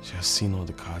 She has seen all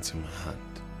the cards in my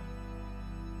hand.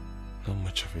 Not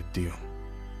much of a deal.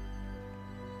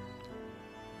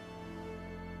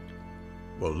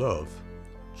 Well, love,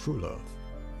 true love,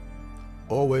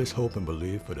 always hope and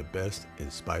believe for the best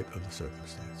in spite of the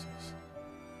circumstances.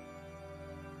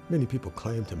 Many people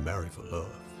claim to marry for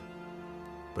love,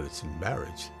 but it's in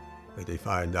marriage that they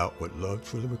find out what love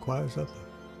truly requires of them.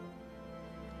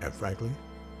 And frankly,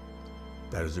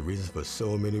 that is the reason for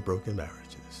so many broken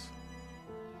marriages.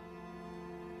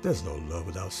 There's no love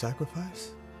without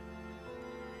sacrifice.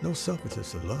 No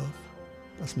selfishness in love.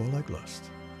 That's more like lust.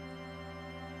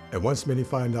 And once many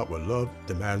find out what love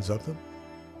demands of them,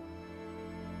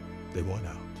 they want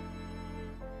out.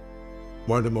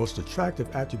 One of the most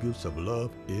attractive attributes of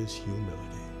love is humility.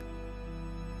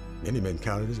 Many men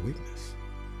count it as weakness.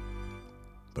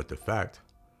 But the fact,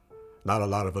 not a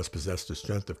lot of us possess the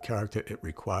strength of character it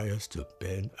requires to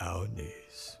bend our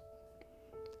knees,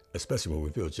 especially when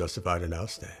we feel justified in our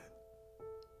stand.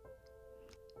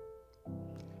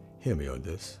 Hear me on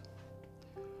this.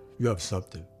 You have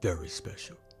something very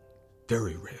special,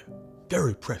 very rare,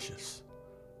 very precious.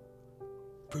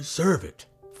 Preserve it.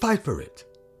 Fight for it.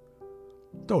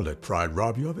 Don't let pride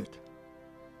rob you of it.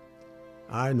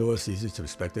 I know it's easy to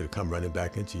expect it to come running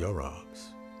back into your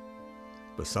arms.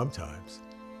 But sometimes,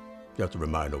 you have to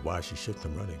remind her why she should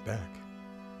come running back.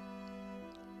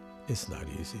 It's not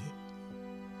easy.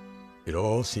 It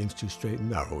all seems too straight and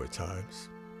narrow at times.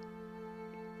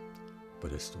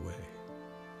 But it's the way.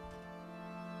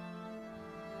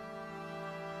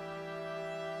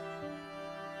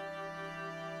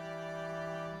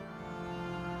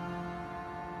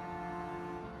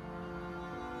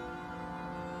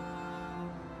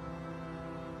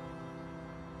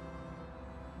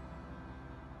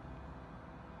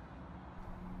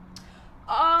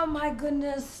 Oh my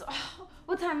goodness. Oh,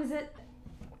 what time is it?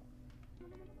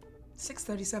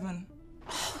 6:37.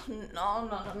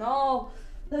 Oh, no.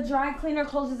 The dry cleaner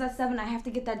closes at 7. I have to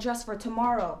get that dress for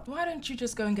tomorrow. Why don't you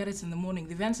just go and get it in the morning?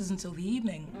 The event is until the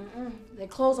evening. They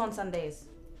close on Sundays.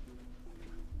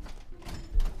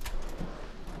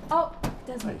 Oh,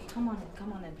 Desmond, come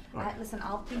on in. Right. Listen,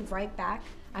 I'll be right back.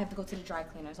 I have to go to the dry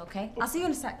cleaners, okay? I'll see you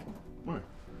in a sec. What?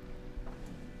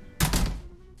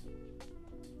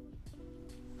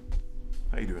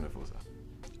 How you doing, Efosa?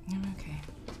 I'm okay.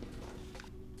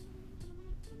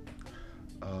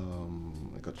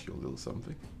 I got you a little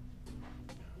something.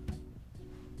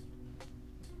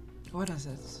 What is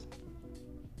it?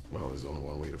 Well, there's only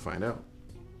one way to find out.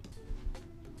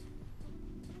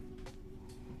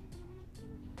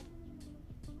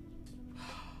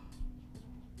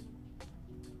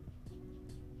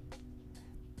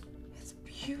 It's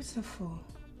beautiful.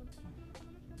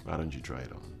 Why don't you try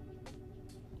it on?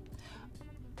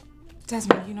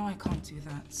 Desmond, you know I can't do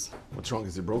that. What's wrong?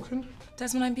 Is it broken?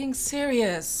 Desmond, I'm being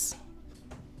serious.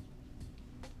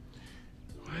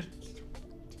 Why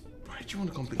did you want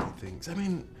to complicate things? I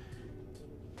mean,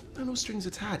 there are no strings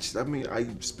attached. I mean, I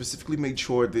specifically made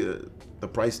sure the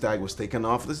price tag was taken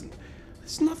off. There's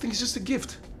nothing. It's just a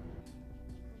gift.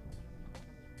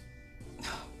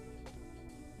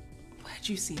 Where'd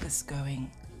you see this going?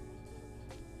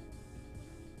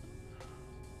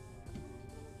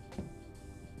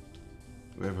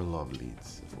 Wherever love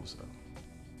leads, Efosa.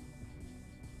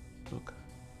 Look.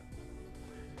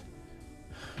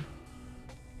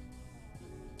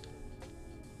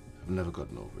 I've never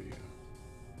gotten over you.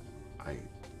 I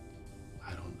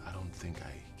don't think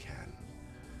I can.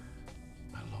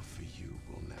 My love for you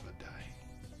will never die.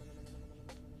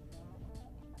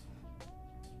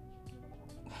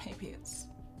 Maybe it's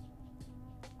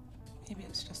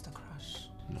just a crush.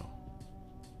 No,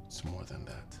 it's more than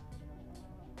that.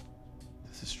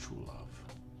 This is true love.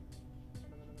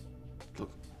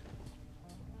 Look,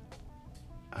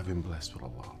 I've been blessed with a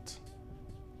lot.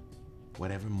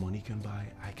 Whatever money can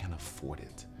buy, I can afford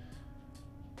it.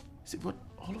 See, but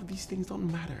all of these things don't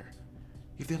matter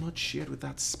if they're not shared with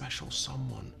that special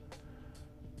someone.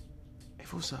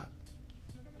 Efosa,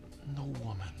 no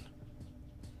woman,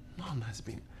 none has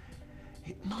been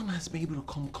able to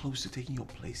come close to taking your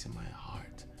place in my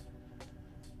heart.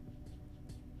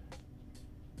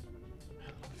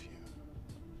 I love you.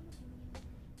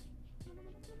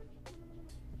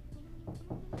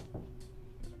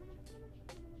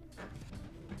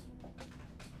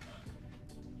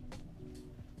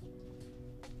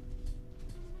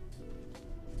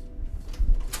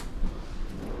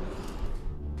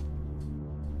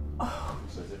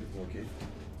 So is everything okay?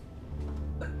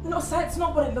 No, sir, it's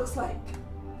not what it looks like.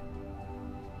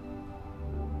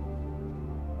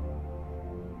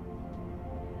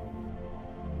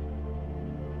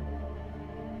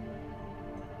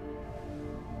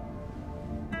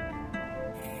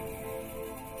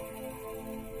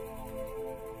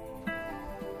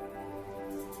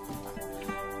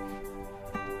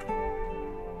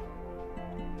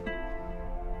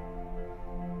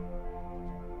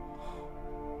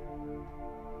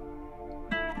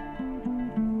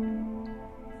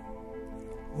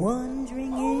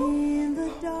 Wandering in the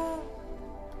dark,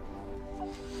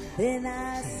 then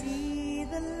I see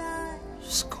the light.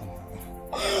 Just come on.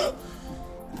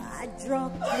 I draw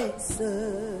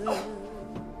closer.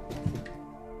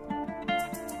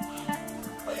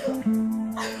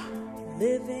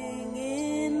 Living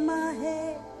in my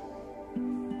head,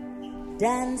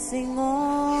 dancing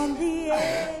on the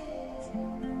edge.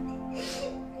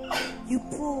 You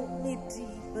pull me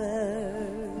deeper.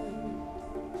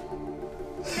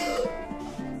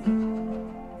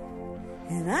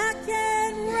 And I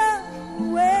can't run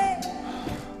away,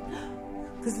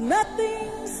 'cause nothing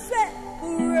separates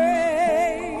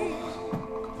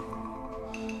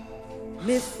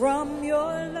me from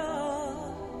your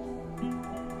love.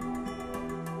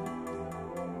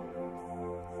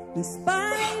 In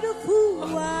spite of who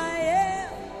I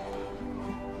am,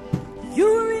 you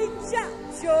reach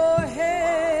out your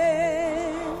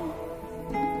hand,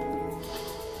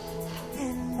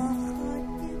 and my heart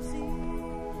gives in.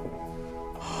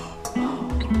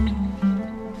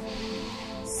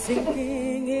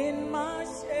 Sinking in my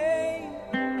shame,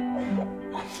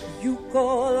 you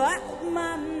call out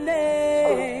my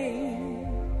name.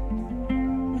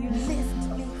 You lift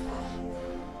me high.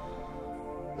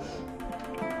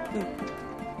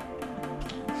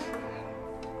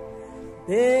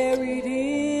 Buried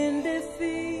in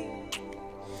defeat,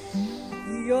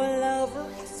 your love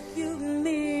rescued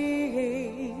me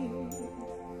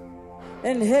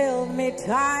and held me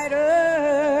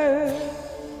tighter.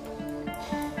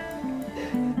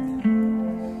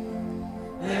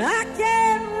 And I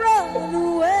can't run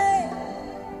away,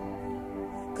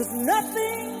 'cause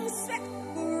nothing separates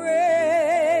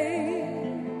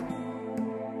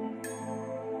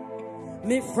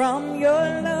me from your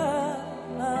love.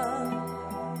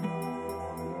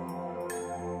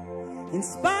 In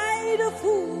spite of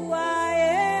who I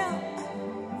am,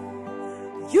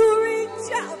 you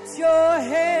reach out your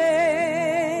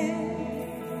hand,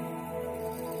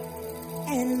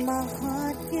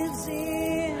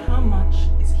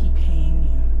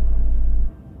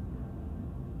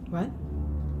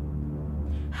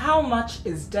 much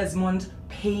is Desmond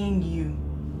paying you?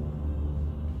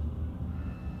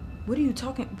 What are you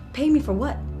talking? Pay me for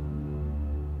what?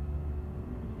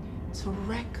 To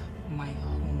wreck my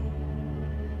home.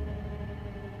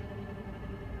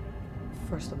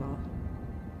 First of all,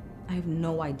 I have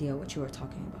no idea what you are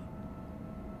talking about.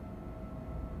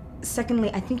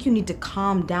 Secondly, I think you need to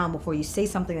calm down before you say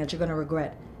something that you're gonna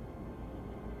regret.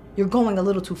 You're going a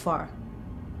little too far.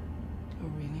 Oh,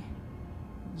 really?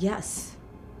 Yes.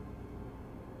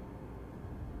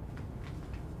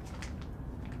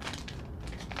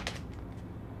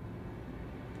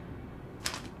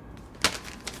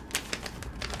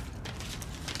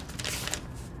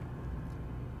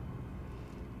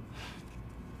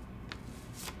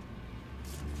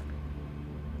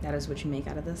 That is what you make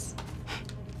out of this?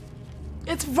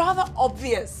 It's rather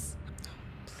obvious.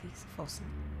 Please, Efosa.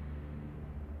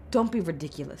 Don't be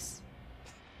ridiculous.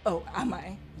 Oh, am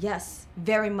I? Yes,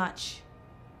 very much.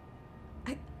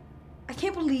 I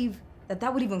can't believe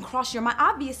that would even cross your mind.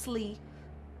 Obviously,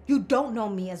 you don't know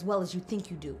me as well as you think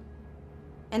you do.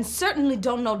 And certainly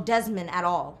don't know Desmond at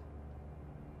all.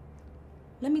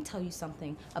 Let me tell you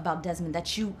something about Desmond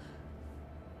that you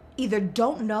either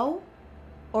don't know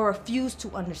or refuse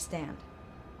to understand.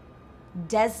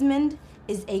 Desmond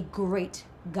is a great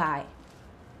guy.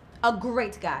 A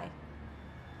great guy.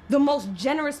 The most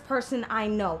generous person I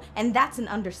know, and that's an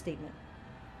understatement.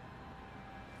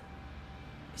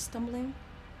 You're stumbling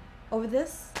over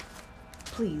this?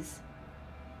 Please.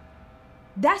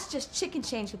 That's just chicken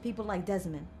change for people like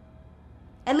Desmond.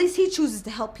 At least he chooses to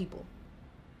help people.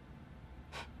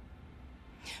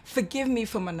 Forgive me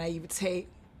for my naivete,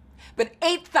 but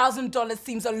 $8,000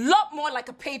 seems a lot more like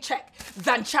a paycheck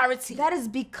than charity. That is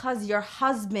because your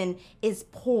husband is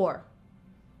poor.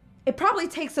 It probably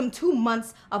takes him 2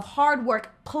 months of hard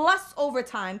work plus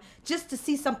overtime just to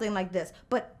see something like this.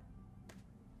 But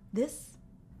this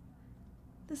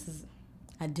is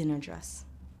a dinner dress,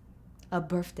 a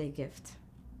birthday gift,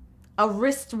 a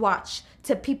wristwatch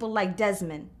to people like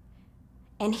Desmond,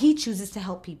 and he chooses to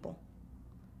help people.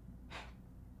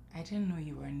 I didn't know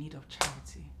you were in need of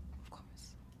charity. Of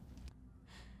course.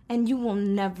 And you will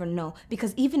never know,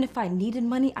 because even if I needed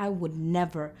money, I would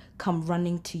never come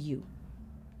running to you.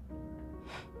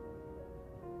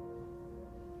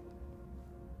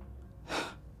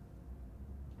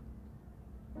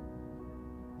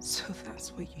 So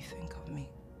that's what you think of me.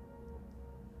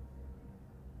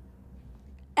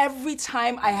 Every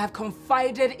time I have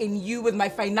confided in you with my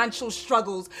financial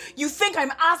struggles, you think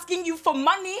I'm asking you for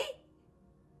money?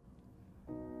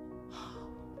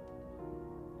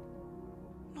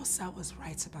 Nosa was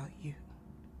right about you.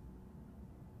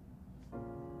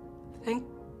 Thank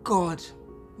God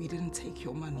we didn't take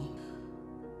your money.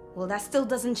 Well, that still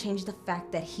doesn't change the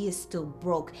fact that he is still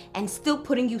broke and still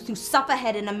putting you through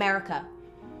suffer-head in America.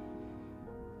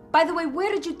 By the way,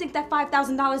 where did you think that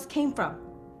 $5,000 came from?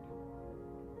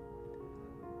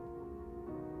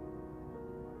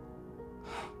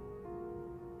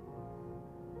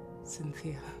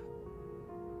 Cynthia,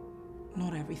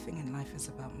 not everything in life is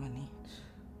about money.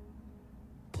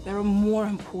 There are more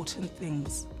important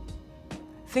things.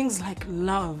 Things like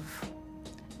love,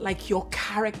 like your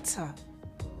character,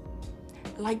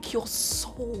 like your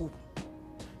soul.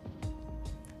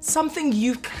 Something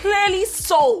you've clearly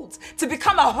sold to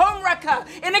become a homewrecker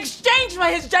in exchange for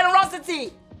his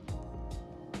generosity.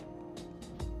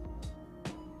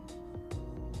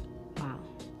 Wow.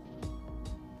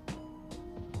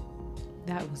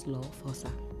 That was low,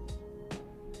 Efosa.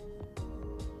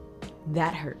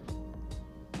 That hurt.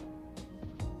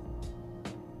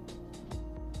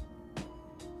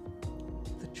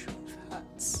 The truth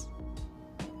hurts.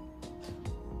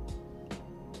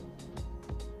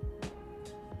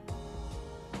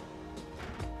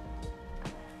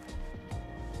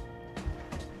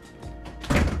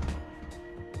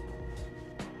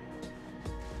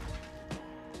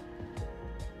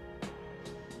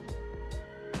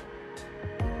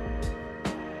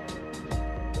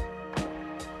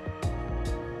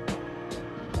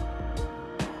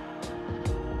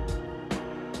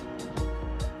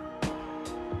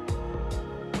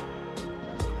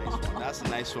 That's a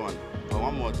nice one. Oh,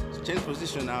 one more. Change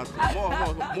position now. More.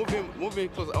 Moving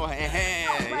closer. Oh,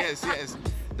 yes.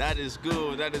 That is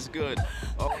good. That is good.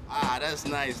 Oh, that's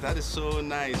nice. That is so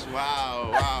nice.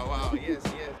 Wow. Yes.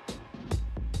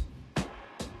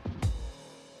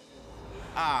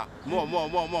 More.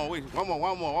 Wait,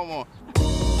 one more.